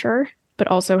Literature, but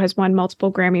also has won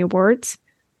multiple Grammy Awards.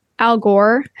 Al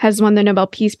Gore has won the Nobel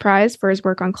Peace Prize for his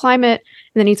work on climate.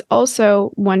 And then he's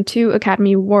also won 2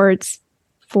 Academy Awards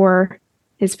for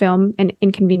his film An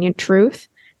Inconvenient Truth.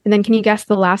 And then can you guess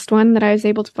the last one that I was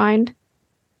able to find?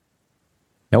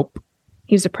 Nope.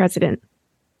 He was a president.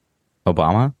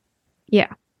 Obama?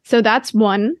 Yeah. So that's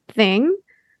one thing,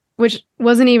 which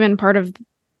wasn't even part of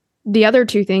the other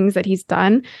 2 things that he's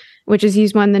done, which is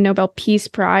he's won the Nobel Peace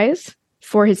Prize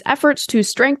for his efforts to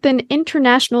strengthen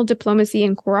international diplomacy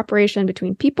and cooperation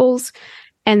between peoples.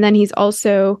 And then he's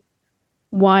also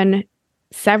won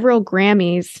several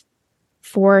Grammys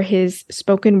for his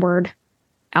spoken word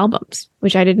albums,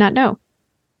 which I did not know.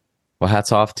 Well,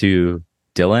 hats off to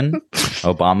Dylan,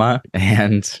 Obama,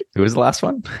 and who was the last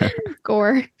one?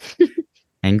 Gore.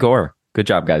 And Gore. Good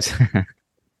job, guys.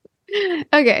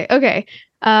 Okay.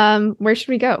 Where should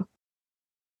we go?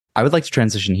 I would like to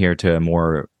transition here to a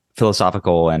more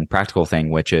philosophical and practical thing,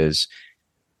 which is,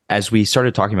 as we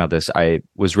started talking about this, I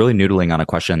was really noodling on a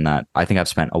question that I think I've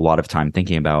spent a lot of time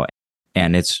thinking about.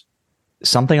 And it's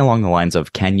something along the lines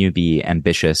of, can you be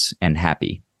ambitious and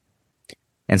happy?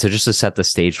 And so just to set the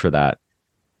stage for that,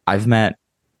 I've met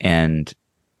and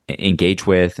engaged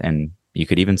with, and you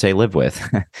could even say live with,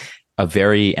 a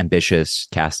very ambitious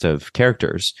cast of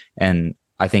characters. And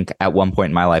I think at one point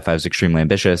in my life, I was extremely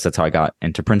ambitious. That's how I got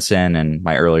into Princeton, and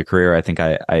my early career, I think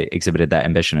I exhibited that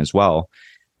ambition as well.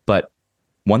 But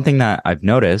one thing that I've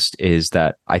noticed is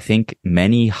that I think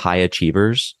many high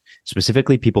achievers,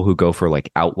 specifically people who go for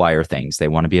like outlier things, they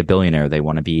want to be a billionaire, they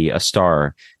want to be a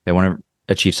star, they want to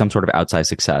achieve some sort of outside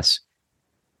success.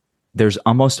 There's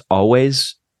almost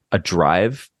always a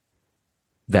drive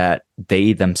that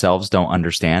they themselves don't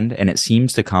understand. And it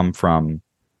seems to come from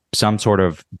some sort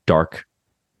of dark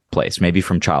place, maybe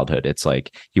from childhood. It's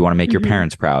like you want to make your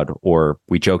parents proud, or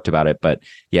we joked about it, but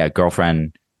yeah,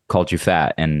 girlfriend called you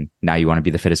fat and now you want to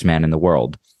be the fittest man in the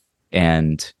world.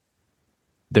 And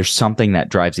there's something that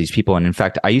drives these people. And in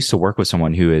fact, I used to work with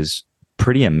someone who is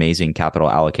pretty amazing capital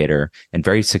allocator and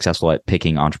very successful at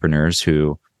picking entrepreneurs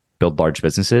who build large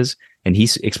businesses. And he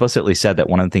explicitly said that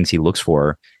one of the things he looks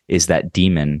for is that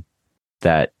demon,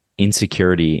 that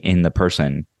insecurity in the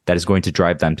person that is going to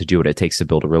drive them to do what it takes to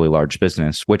build a really large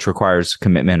business, which requires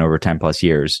commitment over 10 plus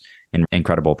years and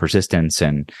incredible persistence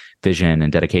and vision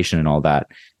and dedication and all that.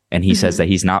 And he says that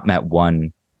he's not met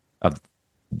one of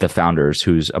the founders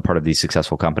who's a part of these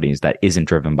successful companies that isn't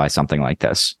driven by something like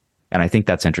this. And I think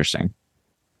that's interesting.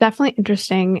 Definitely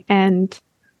interesting. And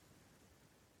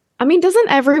I mean, doesn't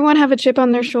everyone have a chip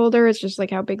on their shoulder? It's just like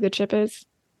how big the chip is.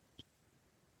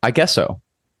 I guess so.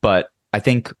 But I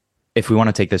think if we want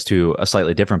to take this to a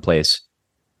slightly different place,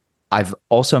 I've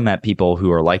also met people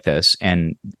who are like this,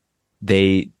 and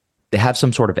they have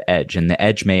some sort of edge, and the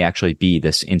edge may actually be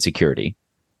this insecurity,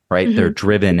 right? They're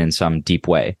driven in some deep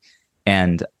way.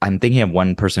 And I'm thinking of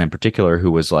one person in particular who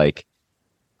was like,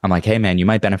 I'm like, hey man, you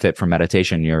might benefit from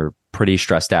meditation. You're pretty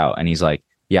stressed out. And he's like,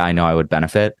 yeah, I know I would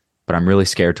benefit, but I'm really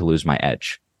scared to lose my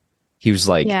edge. He was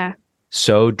like,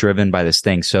 so driven by this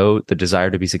thing, so the desire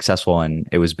to be successful, and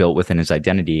it was built within his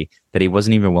identity, that he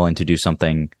wasn't even willing to do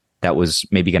something that was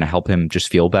maybe going to help him just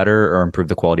feel better or improve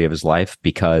the quality of his life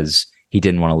because he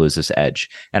didn't want to lose this edge.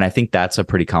 And I think that's a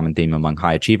pretty common theme among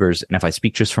high achievers. And if I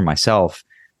speak just for myself,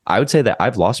 I would say that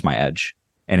I've lost my edge,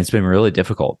 and it's been really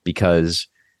difficult because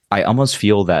I almost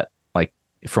feel that, like,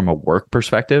 from a work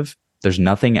perspective, there's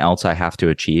nothing else I have to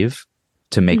achieve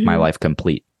to make my life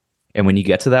complete. And when you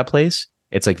get to that place,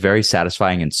 it's like very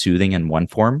satisfying and soothing in one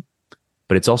form,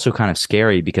 but it's also kind of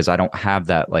scary because I don't have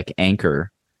that like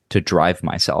anchor to drive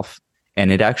myself.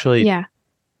 And it actually,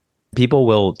 people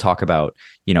will talk about,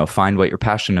 you know, find what you're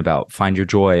passionate about, find your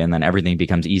joy, and then everything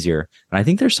becomes easier. And I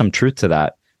think there's some truth to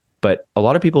that. But a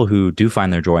lot of people who do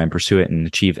find their joy and pursue it and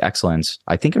achieve excellence,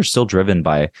 I think are still driven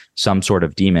by some sort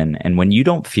of demon. And when you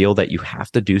don't feel that you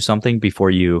have to do something before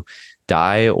you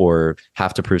die or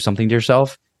have to prove something to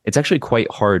yourself, it's actually quite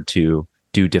hard to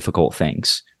do difficult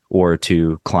things or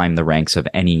to climb the ranks of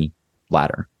any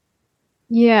ladder.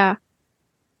 Yeah.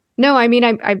 No, I mean,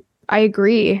 I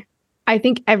agree. I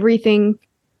think everything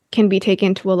can be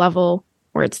taken to a level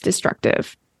where it's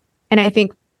destructive. And I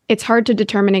think it's hard to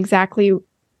determine exactly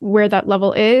where that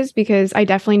level is, because I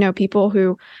definitely know people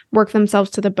who work themselves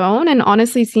to the bone and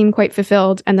honestly seem quite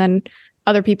fulfilled, and then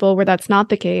other people where that's not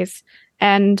the case.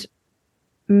 And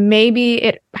maybe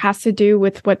it has to do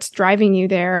with what's driving you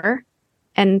there,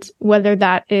 and whether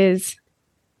that is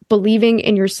believing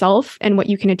in yourself and what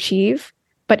you can achieve,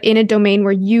 but in a domain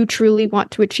where you truly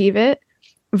want to achieve it,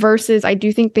 versus I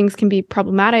do think things can be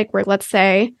problematic where, let's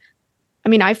say, I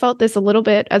mean, I felt this a little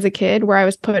bit as a kid where I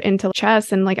was put into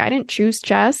chess and like I didn't choose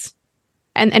chess.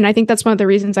 And I think that's one of the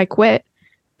reasons I quit.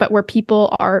 But where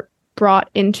people are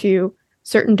brought into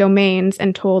certain domains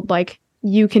and told like,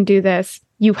 you can do this,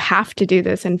 you have to do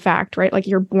this, in fact, right? Like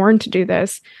you're born to do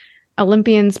this.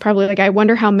 Olympians probably, like, I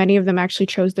wonder how many of them actually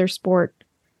chose their sport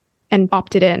and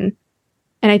opted in.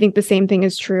 And I think the same thing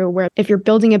is true where if you're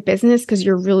building a business because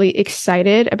you're really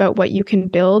excited about what you can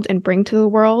build and bring to the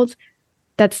world,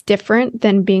 that's different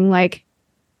than being like,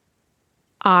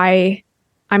 I'm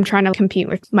trying to compete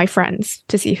with my friends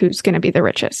to see who's going to be the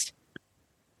richest.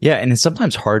 Yeah. And it's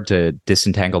sometimes hard to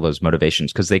disentangle those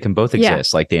motivations because they can both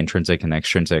exist, like the intrinsic and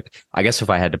extrinsic. I guess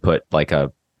if I had to put like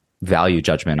a value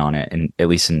judgment on it, and at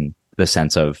least in the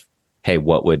sense of, hey,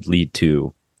 what would lead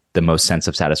to the most sense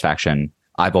of satisfaction?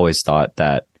 I've always thought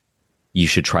that you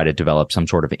should try to develop some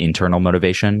sort of internal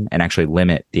motivation and actually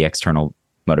limit the external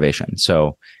motivation.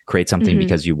 So create something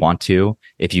because you want to.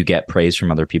 If you get praise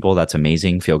from other people, that's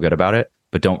amazing. Feel good about it,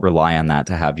 but don't rely on that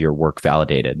to have your work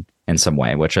validated in some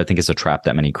way, which I think is a trap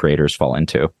that many creators fall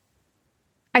into.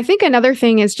 I think another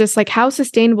thing is just like, how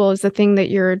sustainable is the thing that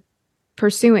you're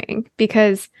pursuing?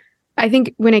 Because I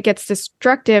think when it gets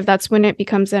destructive, that's when it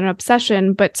becomes an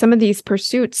obsession. But some of these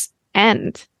pursuits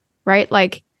end, right?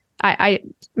 Like I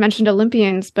mentioned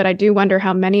Olympians, but I do wonder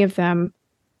how many of them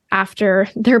after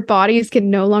their bodies can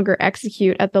no longer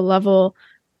execute at the level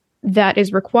that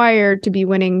is required to be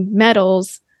winning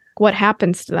medals, what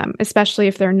happens to them, especially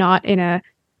if they're not in a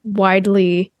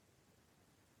widely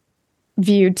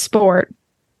viewed sport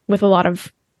with a lot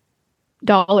of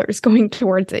dollars going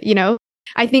towards it, you know?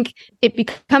 I think it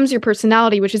becomes your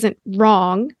personality, which isn't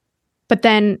wrong, but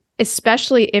then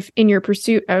especially if in your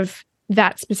pursuit of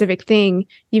that specific thing,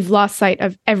 you've lost sight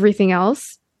of everything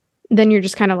else, then you're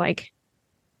just kind of like,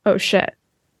 oh shit.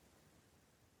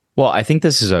 Well, I think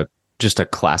this is just a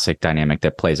classic dynamic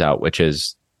that plays out, which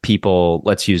is people,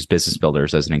 let's use business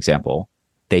builders as an example.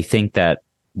 They think that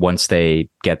once they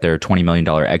get their $20 million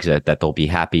exit, that they'll be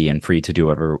happy and free to do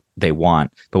whatever they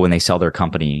want. But when they sell their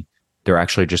company, they're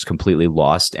actually just completely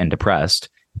lost and depressed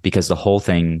because the whole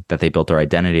thing that they built their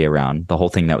identity around, the whole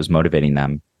thing that was motivating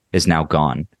them, is now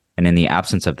gone. And in the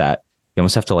absence of that, you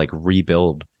almost have to like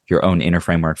rebuild your own inner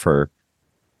framework for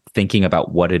thinking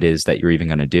about what it is that you're even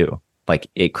going to do. Like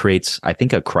it creates, I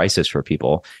think, a crisis for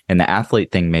people. And the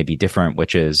athlete thing may be different,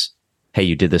 which is, hey,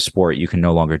 you did this sport, you can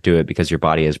no longer do it because your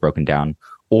body is broken down.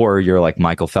 Or you're like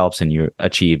Michael Phelps and you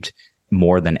achieved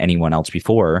more than anyone else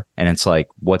before. And it's like,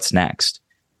 what's next?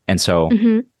 And so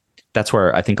that's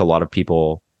where I think a lot of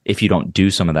people, if you don't do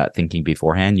some of that thinking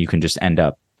beforehand, you can just end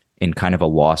up in kind of a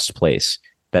lost place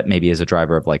that maybe is a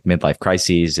driver of like midlife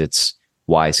crises. It's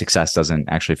why success doesn't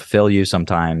actually fulfill you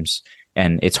sometimes.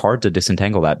 And it's hard to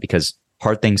disentangle that because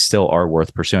hard things still are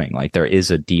worth pursuing. Like there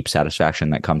is a deep satisfaction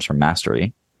that comes from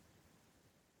mastery.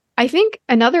 I think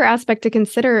another aspect to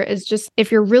consider is just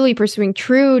if you're really pursuing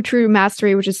true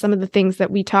mastery, which is some of the things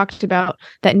that we talked about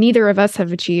that neither of us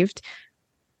have achieved,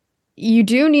 you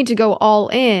do need to go all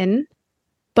in,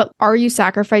 but are you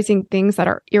sacrificing things that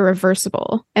are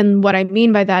irreversible? And what I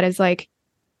mean by that is like,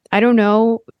 I don't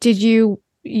know, did you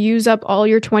use up all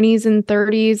your 20s and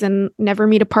 30s and never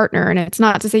meet a partner? And it's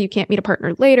not to say you can't meet a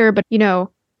partner later, but you know,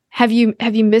 have you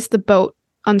missed the boat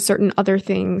on certain other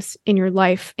things in your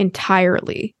life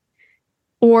entirely?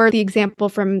 Or the example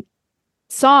from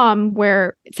Somm,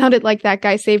 where it sounded like that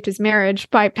guy saved his marriage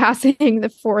by passing the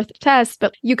fourth test.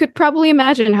 But you could probably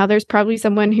imagine how there's probably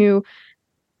someone who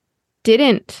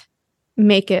didn't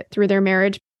make it through their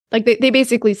marriage. Like they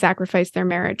basically sacrificed their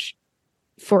marriage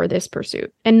for this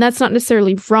pursuit. And that's not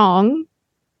necessarily wrong,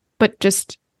 but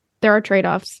just there are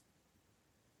trade-offs.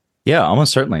 Yeah,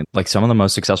 almost certainly. Like some of the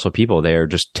most successful people, they are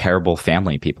just terrible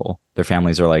family people. Their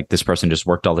families are like, this person just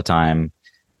worked all the time.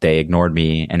 They ignored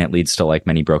me, and it leads to like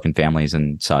many broken families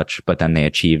and such, but then they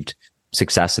achieved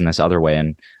success in this other way.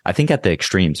 And I think at the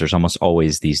extremes, there's almost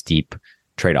always these deep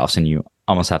trade-offs, and you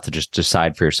almost have to just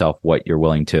decide for yourself what you're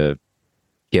willing to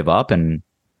give up and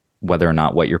whether or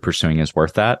not what you're pursuing is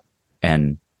worth that.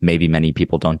 And maybe many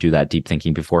people don't do that deep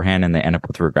thinking beforehand and they end up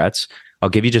with regrets. I'll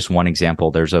give you just one example.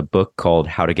 There's a book called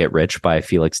How to Get Rich by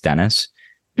Felix Dennis.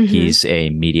 He's a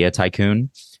media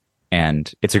tycoon.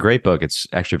 And it's a great book. It's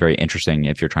actually very interesting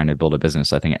if you're trying to build a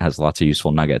business. I think it has lots of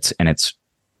useful nuggets and it's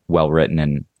well written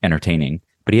and entertaining.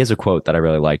 But he has a quote that I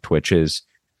really liked, which is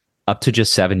up to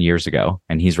just 7 years ago.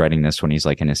 And he's writing this when he's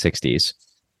like in his 60s.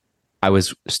 I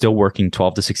was still working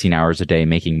 12 to 16 hours a day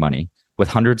making money. With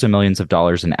hundreds of millions of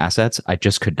dollars in assets, I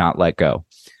just could not let go.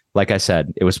 Like I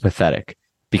said, it was pathetic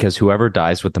because whoever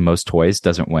dies with the most toys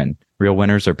doesn't win. Real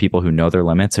winners are people who know their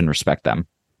limits and respect them.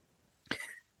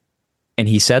 And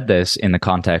he said this in the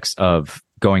context of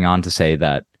going on to say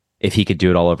that if he could do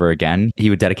it all over again,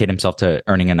 he would dedicate himself to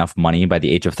earning enough money by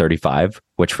the age of 35,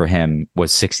 which for him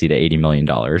was $60 to $80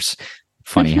 million.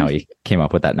 Funny how he came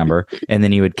up with that number. And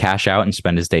then he would cash out and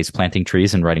spend his days planting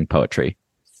trees and writing poetry.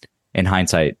 In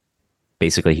hindsight,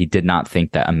 basically, he did not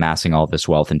think that amassing all this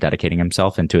wealth and dedicating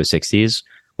himself into his 60s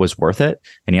was worth it.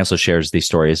 And he also shares these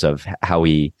stories of how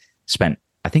he spent,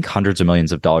 I think, hundreds of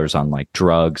millions of dollars on like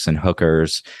drugs and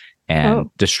hookers and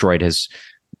destroyed his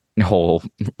whole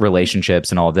relationships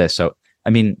and all of this. So, I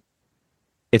mean,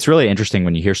 it's really interesting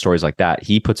when you hear stories like that.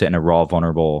 He puts it in a raw,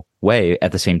 vulnerable way.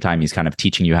 At the same time, he's kind of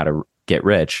teaching you how to get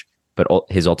rich. But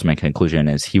his ultimate conclusion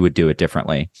is he would do it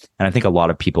differently. And I think a lot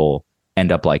of people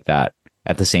end up like that.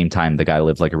 At the same time, the guy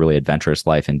lived like a really adventurous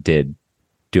life and did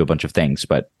do a bunch of things.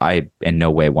 But I in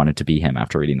no way wanted to be him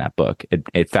after reading that book.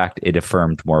 In fact, it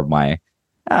affirmed more of my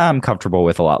I'm comfortable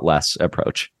with a lot less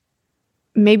approach.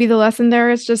 Maybe the lesson there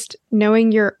is just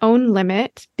knowing your own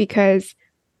limit, because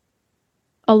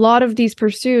a lot of these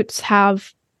pursuits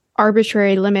have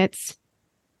arbitrary limits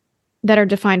that are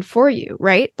defined for you,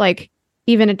 right? Like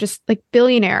even at just like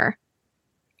billionaire,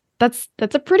 that's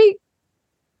a pretty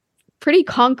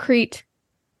concrete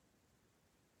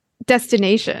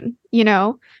destination, you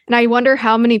know? And I wonder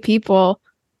how many people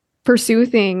pursue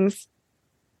things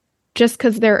just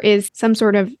because there is some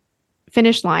sort of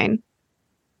finish line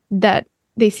that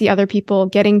they see other people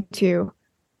getting to,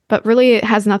 but really it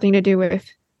has nothing to do with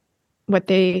what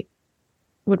they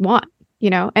would want,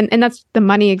 and that's the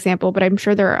money example, but I'm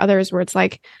sure there are others where it's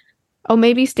like, oh,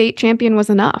 maybe state champion was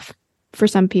enough for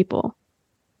some people,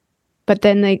 but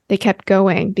then they kept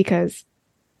going because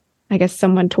I guess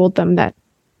someone told them that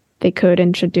they could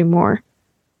and should do more.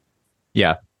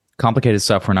 Yeah. Complicated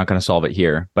stuff. We're not going to solve it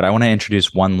here, but I want to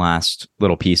introduce one last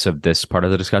little piece of this part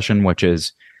of the discussion, which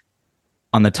is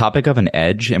on the topic of an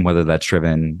edge and whether that's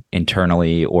driven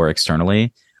internally or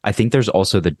externally. I think there's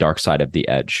also the dark side of the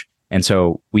edge. And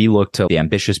so we look to the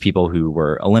ambitious people who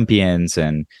were Olympians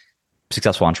and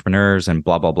successful entrepreneurs and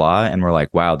blah, blah, blah. And we're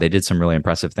like, wow, they did some really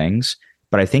impressive things.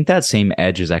 But I think that same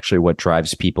edge is actually what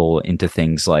drives people into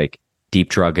things like deep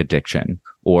drug addiction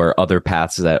or other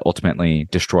paths that ultimately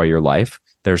destroy your life.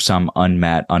 There's some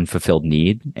unmet, unfulfilled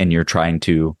need, and you're trying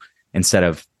to, instead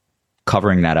of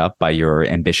covering that up by your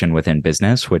ambition within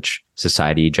business, which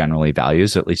society generally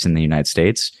values, at least in the United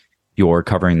States, you're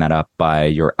covering that up by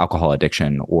your alcohol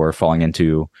addiction or falling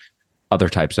into other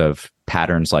types of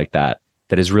patterns like that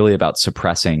is really about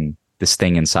suppressing this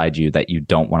thing inside you that you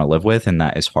don't want to live with and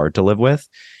that is hard to live with.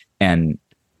 And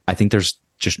I think there's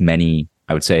just many,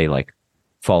 I would say, like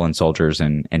fallen soldiers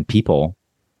and people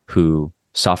who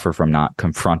suffer from not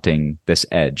confronting this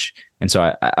edge. And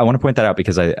so I want to point that out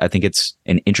because I think it's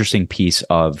an interesting piece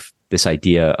of this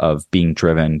idea of being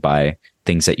driven by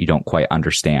things that you don't quite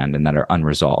understand and that are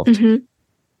unresolved. Mm-hmm.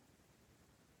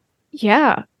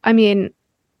 Yeah. I mean,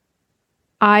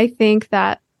 I think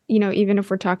that, even if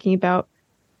we're talking about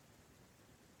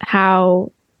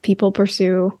how people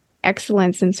pursue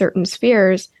excellence in certain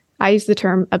spheres, I used the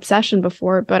term obsession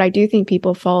before, but I do think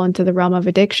people fall into the realm of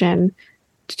addiction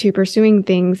to pursuing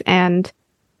things. And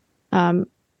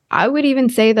I would even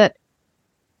say that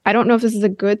I don't know if this is a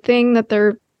good thing that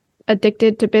they're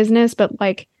addicted to business, but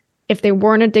like if they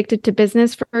weren't addicted to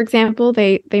business, for example,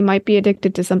 they might be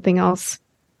addicted to something else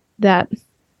that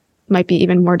might be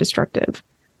even more destructive,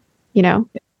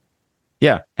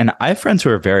 Yeah. And I have friends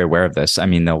who are very aware of this. I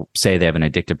mean, they'll say they have an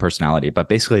addictive personality, but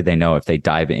basically they know if they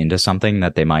dive into something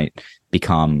that they might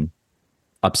become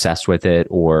obsessed with it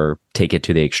or take it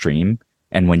to the extreme.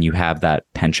 And when you have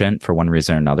that penchant for one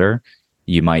reason or another,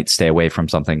 you might stay away from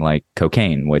something like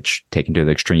cocaine, which taken to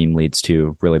the extreme leads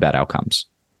to really bad outcomes.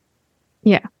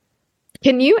 Yeah.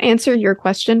 Can you answer your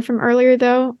question from earlier,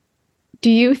 though? Do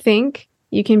you think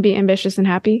you can be ambitious and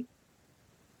happy?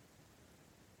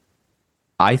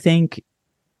 I think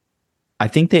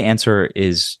the answer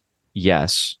is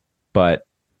yes, but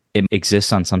it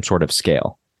exists on some sort of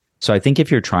scale. So I think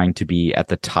if you're trying to be at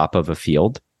the top of a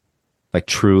field, like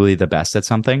truly the best at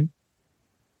something,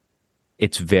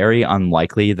 it's very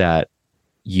unlikely that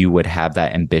you would have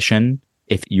that ambition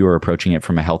if you're approaching it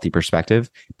from a healthy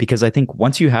perspective. Because I think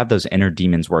once you have those inner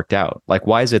demons worked out, like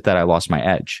why is it that I lost my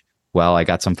edge? Well, I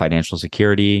got some financial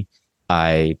security.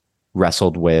 I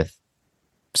wrestled with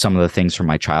some of the things from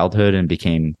my childhood and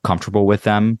became comfortable with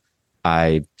them.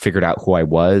 I figured out who I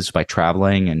was by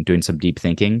traveling and doing some deep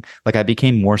thinking. Like I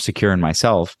became more secure in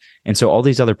myself. And so all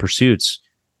these other pursuits,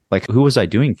 like who was I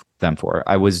doing them for?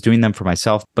 I was doing them for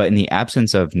myself, but in the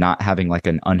absence of not having like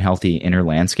an unhealthy inner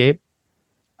landscape,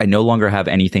 I no longer have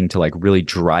anything to like really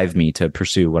drive me to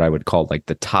pursue what I would call like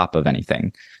the top of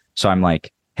anything. So I'm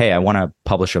like, hey, I want to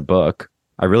publish a book.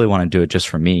 I really want to do it just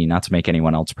for me, not to make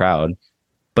anyone else proud.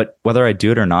 But whether I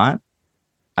do it or not,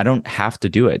 I don't have to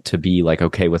do it to be like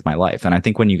okay with my life. And I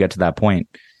think when you get to that point,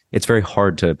 it's very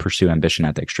hard to pursue ambition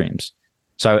at the extremes.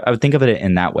 So I would think of it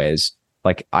in that way as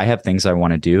like I have things I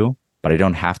want to do, but I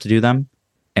don't have to do them.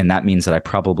 And that means that I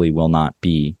probably will not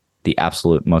be the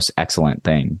absolute most excellent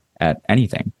thing at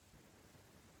anything.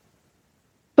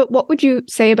 But what would you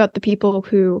say about the people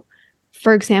who,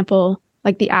 for example,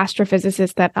 like the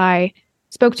astrophysicist that I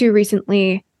spoke to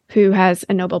recently, who has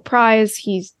a Nobel Prize?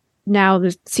 He's now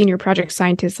the senior project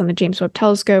scientist on the James Webb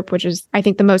Telescope, which is, I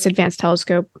think, the most advanced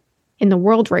telescope in the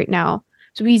world right now.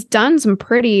 So he's done some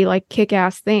pretty like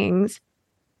kick-ass things.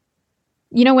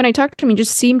 When I talked to him, he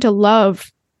just seemed to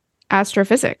love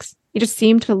astrophysics. He just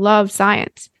seemed to love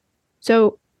science.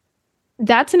 So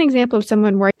that's an example of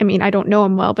someone where, I don't know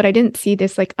him well, but I didn't see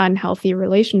this like unhealthy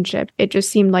relationship. It just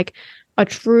seemed like a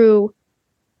true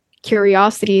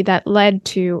curiosity that led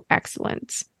to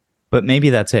excellence. But maybe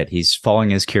that's it. He's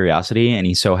following his curiosity and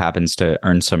he so happens to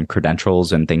earn some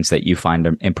credentials and things that you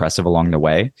find impressive along the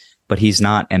way. But he's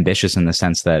not ambitious in the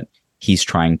sense that he's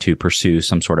trying to pursue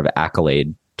some sort of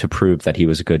accolade to prove that he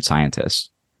was a good scientist.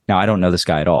 Now, I don't know this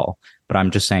guy at all, but I'm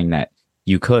just saying that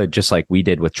you could, just like we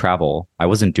did with travel. I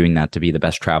wasn't doing that to be the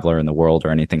best traveler in the world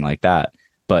or anything like that.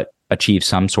 But achieve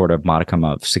some sort of modicum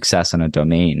of success in a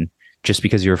domain just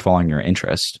because you're following your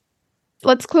interest.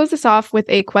 Let's close this off with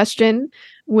a question,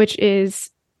 which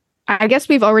is, I guess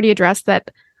we've already addressed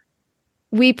that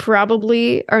we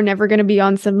probably are never going to be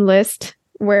on some list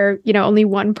where, only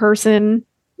one person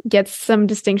gets some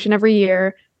distinction every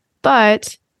year.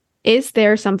 But is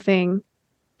there something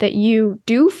that you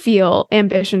do feel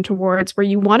ambition towards where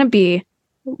you want to be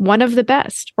one of the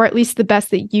best, or at least the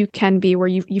best that you can be, where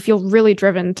you feel really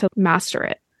driven to master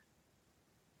it?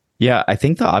 Yeah, I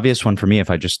think the obvious one for me,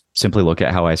 if I just simply look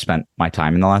at how I spent my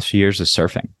time in the last few years, is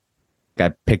surfing.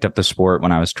 I picked up the sport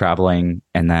when I was traveling,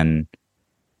 and then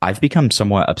I've become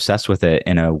somewhat obsessed with it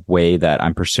in a way that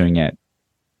I'm pursuing it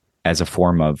as a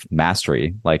form of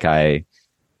mastery. Like, I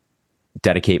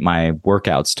dedicate my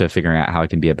workouts to figuring out how I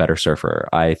can be a better surfer.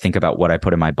 I think about what I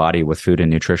put in my body with food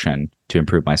and nutrition to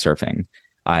improve my surfing.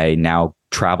 I now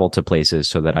travel to places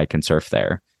so that I can surf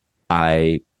there.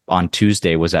 On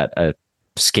Tuesday, was at a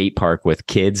skate park with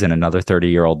kids and another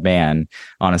 30-year-old man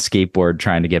on a skateboard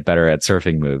trying to get better at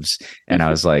surfing moves. And I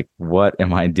was like, what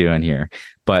am I doing here?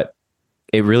 But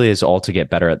it really is all to get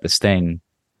better at this thing.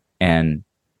 And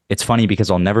it's funny because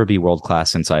I'll never be world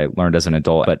class since I learned as an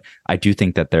adult, but I do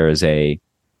think that there is a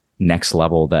next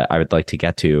level that I would like to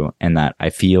get to, and that I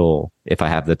feel if I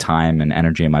have the time and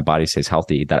energy and my body stays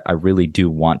healthy, that I really do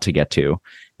want to get to.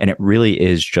 And it really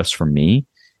is just for me.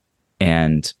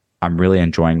 And I'm really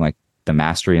enjoying like the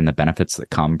mastery and the benefits that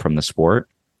come from the sport.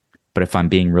 But if I'm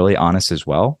being really honest as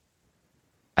well,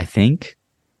 I think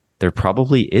there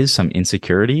probably is some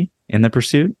insecurity in the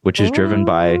pursuit, which is driven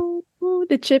by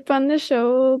the chip on the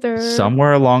shoulder.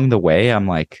 Somewhere along the way, I'm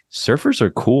like, surfers are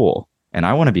cool and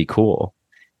I want to be cool.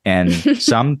 And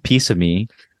some piece of me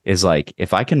is like,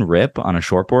 if I can rip on a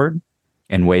shortboard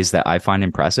in ways that I find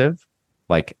impressive,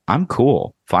 like, I'm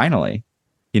cool, finally.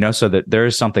 So that there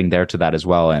is something there to that as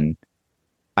well. And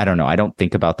I don't know, I don't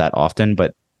think about that often,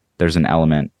 but there's an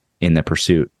element in the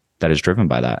pursuit that is driven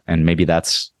by that. And maybe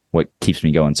that's what keeps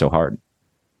me going so hard.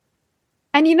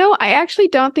 And I actually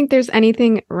don't think there's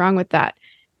anything wrong with that.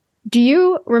 Do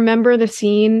you remember the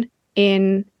scene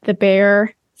in The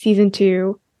Bear season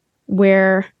 2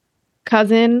 where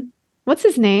Cousin, what's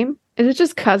his name? Is it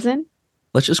just Cousin?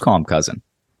 Let's just call him Cousin.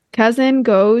 Cousin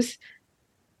goes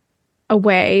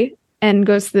away and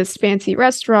goes to this fancy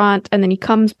restaurant, and then he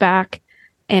comes back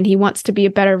and he wants to be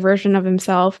a better version of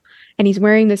himself, and he's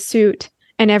wearing the suit,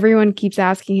 and everyone keeps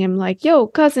asking him like, yo,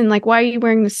 Cousin, like, why are you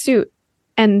wearing the suit?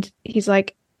 And he's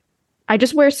like, I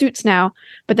just wear suits now.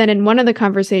 But then in one of the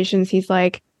conversations, he's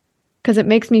like, because it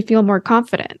makes me feel more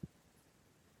confident.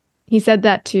 He said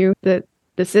that to the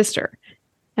sister.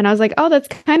 And I was like, oh, that's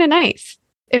kind of nice.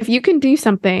 If you can do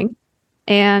something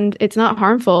and it's not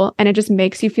harmful and it just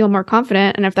makes you feel more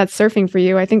confident, and if that's surfing for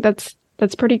you, I think that's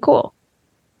pretty cool.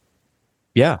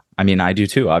 Yeah. I mean, I do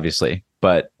too, obviously.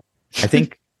 But I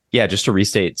think, yeah, just to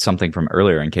restate something from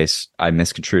earlier in case I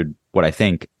misconstrued what I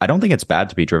think, I don't think it's bad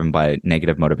to be driven by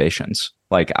negative motivations.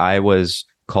 Like, I was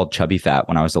called chubby fat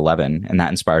when I was 11, and that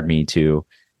inspired me to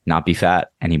not be fat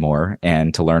anymore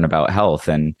and to learn about health.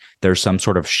 And there's some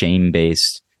sort of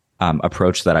shame-based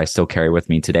approach that I still carry with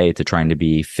me today to trying to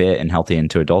be fit and healthy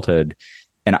into adulthood.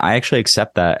 And I actually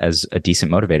accept that as a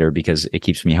decent motivator because it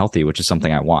keeps me healthy, which is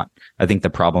something I want. I think the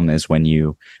problem is when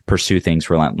you pursue things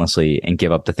relentlessly and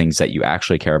give up the things that you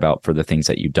actually care about for the things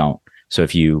that you don't. So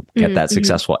if you get that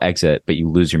successful exit, but you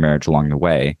lose your marriage along the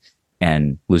way,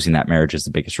 and losing that marriage is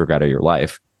the biggest regret of your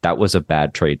life, that was a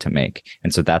bad trade to make.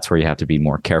 And so that's where you have to be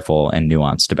more careful and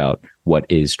nuanced about what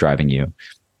is driving you.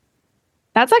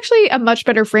 That's actually a much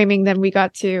better framing than we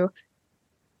got to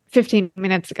 15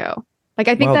 minutes ago. Like,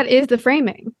 I think that is the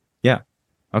framing. Yeah.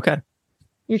 Okay.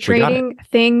 You're trading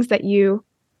things that you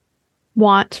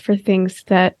want for things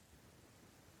that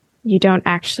you don't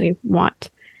actually want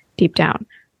deep down.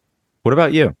 What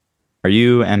about you? Are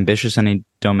you ambitious in any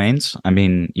domains? I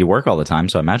mean, you work all the time,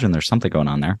 so I imagine there's something going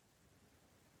on there.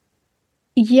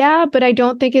 Yeah, but I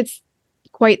don't think it's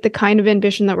quite the kind of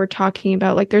ambition that we're talking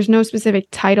about. Like, there's no specific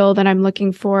title that I'm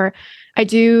looking for. I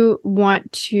do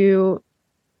want to,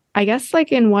 I guess,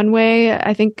 like, in one way,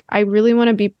 I think I really want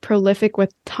to be prolific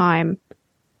with time.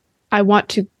 I want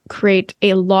to create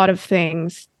a lot of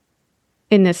things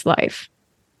in this life.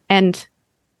 And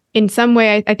in some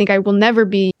way, I think I will never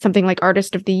be something like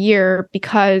Artist of the Year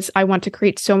because I want to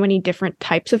create so many different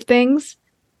types of things,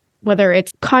 whether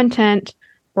it's content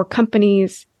or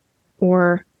companies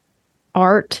or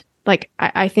art. Like,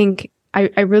 I think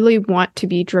I really want to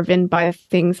be driven by the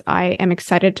things I am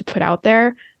excited to put out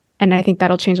there. And I think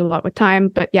that'll change a lot with time.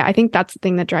 But yeah, I think that's the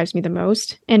thing that drives me the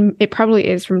most. And it probably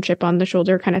is from chip on the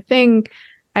shoulder kind of thing.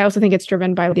 I also think it's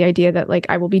driven by the idea that like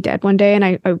I will be dead one day, and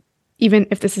I even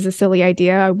if this is a silly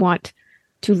idea, I want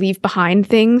to leave behind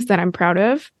things that I'm proud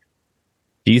of.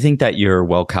 Do you think that you're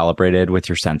well calibrated with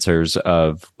your sensors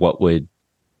of what would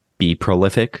be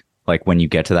prolific? Like when you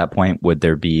get to that point, would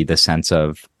there be the sense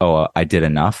of, oh, I did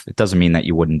enough? It doesn't mean that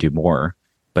you wouldn't do more,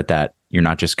 but that you're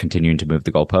not just continuing to move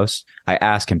the goalposts. I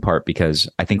ask in part because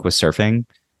I think with surfing,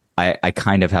 I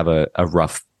kind of have a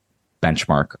rough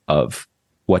benchmark of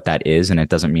what that is. And it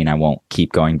doesn't mean I won't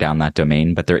keep going down that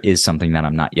domain, but there is something that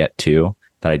I'm not yet to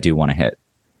that I do want to hit,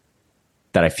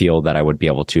 that I feel that I would be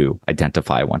able to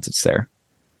identify once it's there.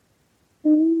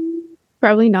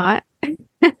 Probably not.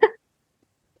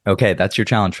 Okay, that's your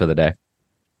challenge for the day.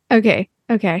 Okay.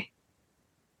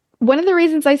 One of the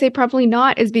reasons I say probably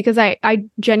not is because I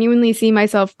genuinely see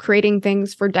myself creating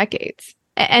things for decades.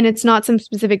 And it's not some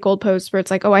specific goalpost where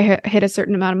it's like, oh, I hit a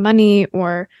certain amount of money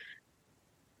or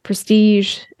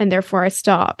prestige and therefore I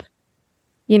stop.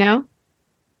 You know?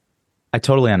 I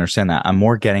totally understand that. I'm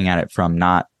more getting at it from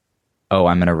not, oh,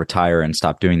 I'm going to retire and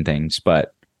stop doing things,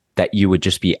 but that you would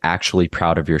just be actually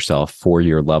proud of yourself for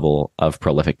your level of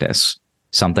prolificness.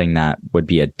 Something that would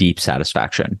be a deep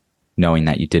satisfaction, knowing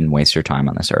that you didn't waste your time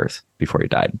on this earth before you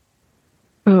died.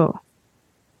 Oh,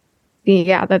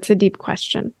 yeah, that's a deep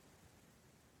question.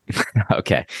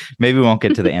 Okay, maybe we won't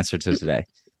get to the answer to today.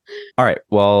 All right,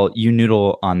 well, you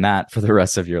noodle on that for the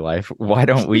rest of your life. Why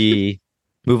don't we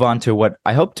move on to what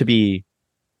I hope to be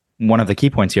one of the key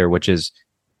points here, which is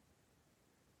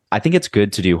I think it's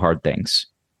good to do hard things.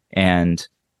 And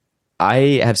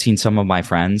I have seen some of my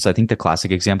friends, I think the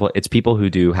classic example, it's people who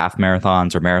do half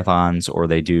marathons or marathons, or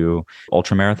they do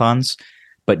ultra marathons,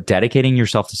 but dedicating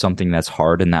yourself to something that's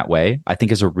hard in that way, I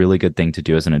think is a really good thing to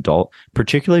do as an adult,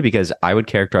 particularly because I would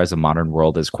characterize the modern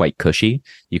world as quite cushy.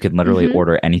 You can literally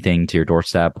order anything to your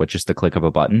doorstep with just the click of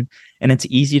a button. And it's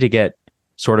easy to get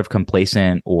sort of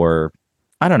complacent or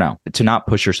I don't know, to not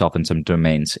push yourself in some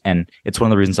domains. And it's one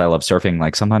of the reasons I love surfing.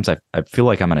 Like sometimes I feel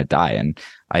like I'm going to die and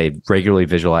I regularly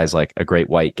visualize like a great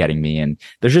white getting me. And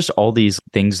there's just all these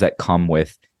things that come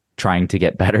with trying to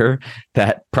get better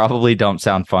that probably don't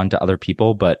sound fun to other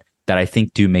people, but that I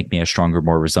think do make me a stronger,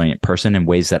 more resilient person in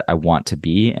ways that I want to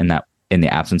be. And that in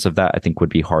the absence of that, I think would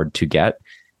be hard to get.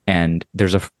 And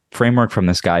there's a framework from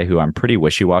this guy who I'm pretty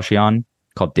wishy-washy on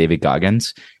called David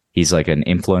Goggins. He's like an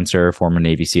influencer, former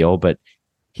Navy SEAL, but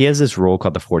he has this rule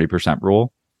called the 40%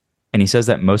 rule. And he says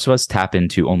that most of us tap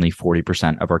into only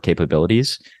 40% of our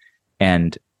capabilities.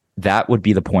 And that would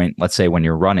be the point, let's say when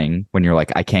you're running, when you're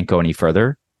like, I can't go any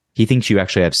further. He thinks you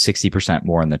actually have 60%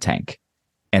 more in the tank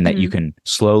and that you can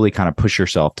slowly kind of push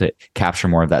yourself to capture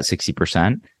more of that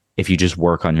 60% if you just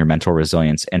work on your mental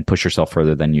resilience and push yourself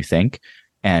further than you think.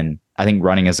 And I think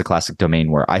running is a classic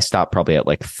domain where I stop probably at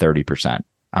like 30%.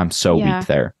 I'm so weak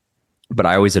there. But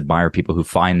I always admire people who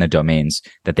find the domains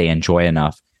that they enjoy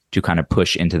enough to kind of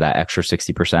push into that extra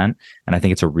 60%. And I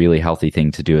think it's a really healthy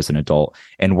thing to do as an adult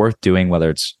and worth doing, whether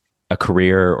it's a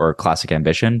career or a classic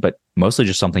ambition, but mostly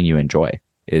just something you enjoy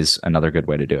is another good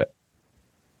way to do it.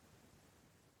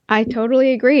 I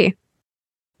totally agree.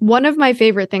 One of my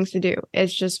favorite things to do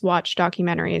is just watch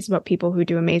documentaries about people who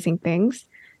do amazing things.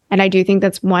 And I do think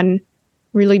that's one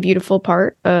really beautiful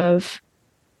part of,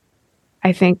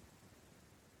 I think,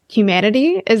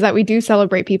 humanity is that we do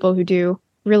celebrate people who do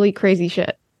really crazy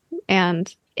shit.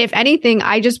 And if anything,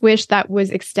 I just wish that was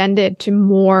extended to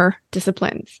more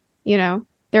disciplines. You know,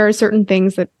 there are certain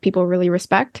things that people really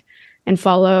respect and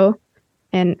follow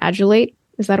and adulate.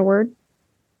 Is that a word?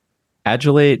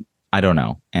 Adulate? I don't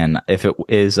know. And if it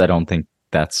is, I don't think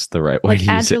that's the right way to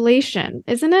use it. Adulation,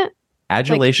 isn't it?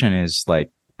 Adulation is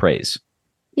like praise.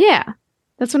 Yeah,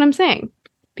 that's what I'm saying.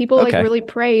 People like really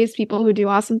praise people who do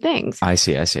awesome things. I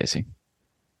see.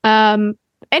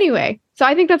 Anyway, so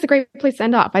I think that's a great place to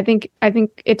end off. I think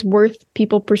it's worth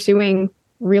people pursuing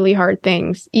really hard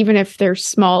things, even if they're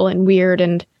small and weird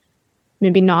and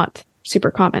maybe not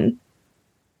super common.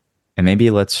 And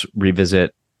maybe let's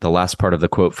revisit the last part of the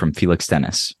quote from Felix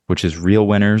Dennis, which is real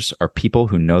winners are people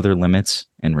who know their limits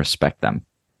and respect them.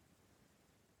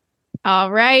 All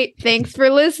right. Thanks for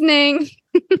listening.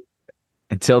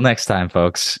 Until next time,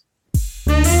 folks.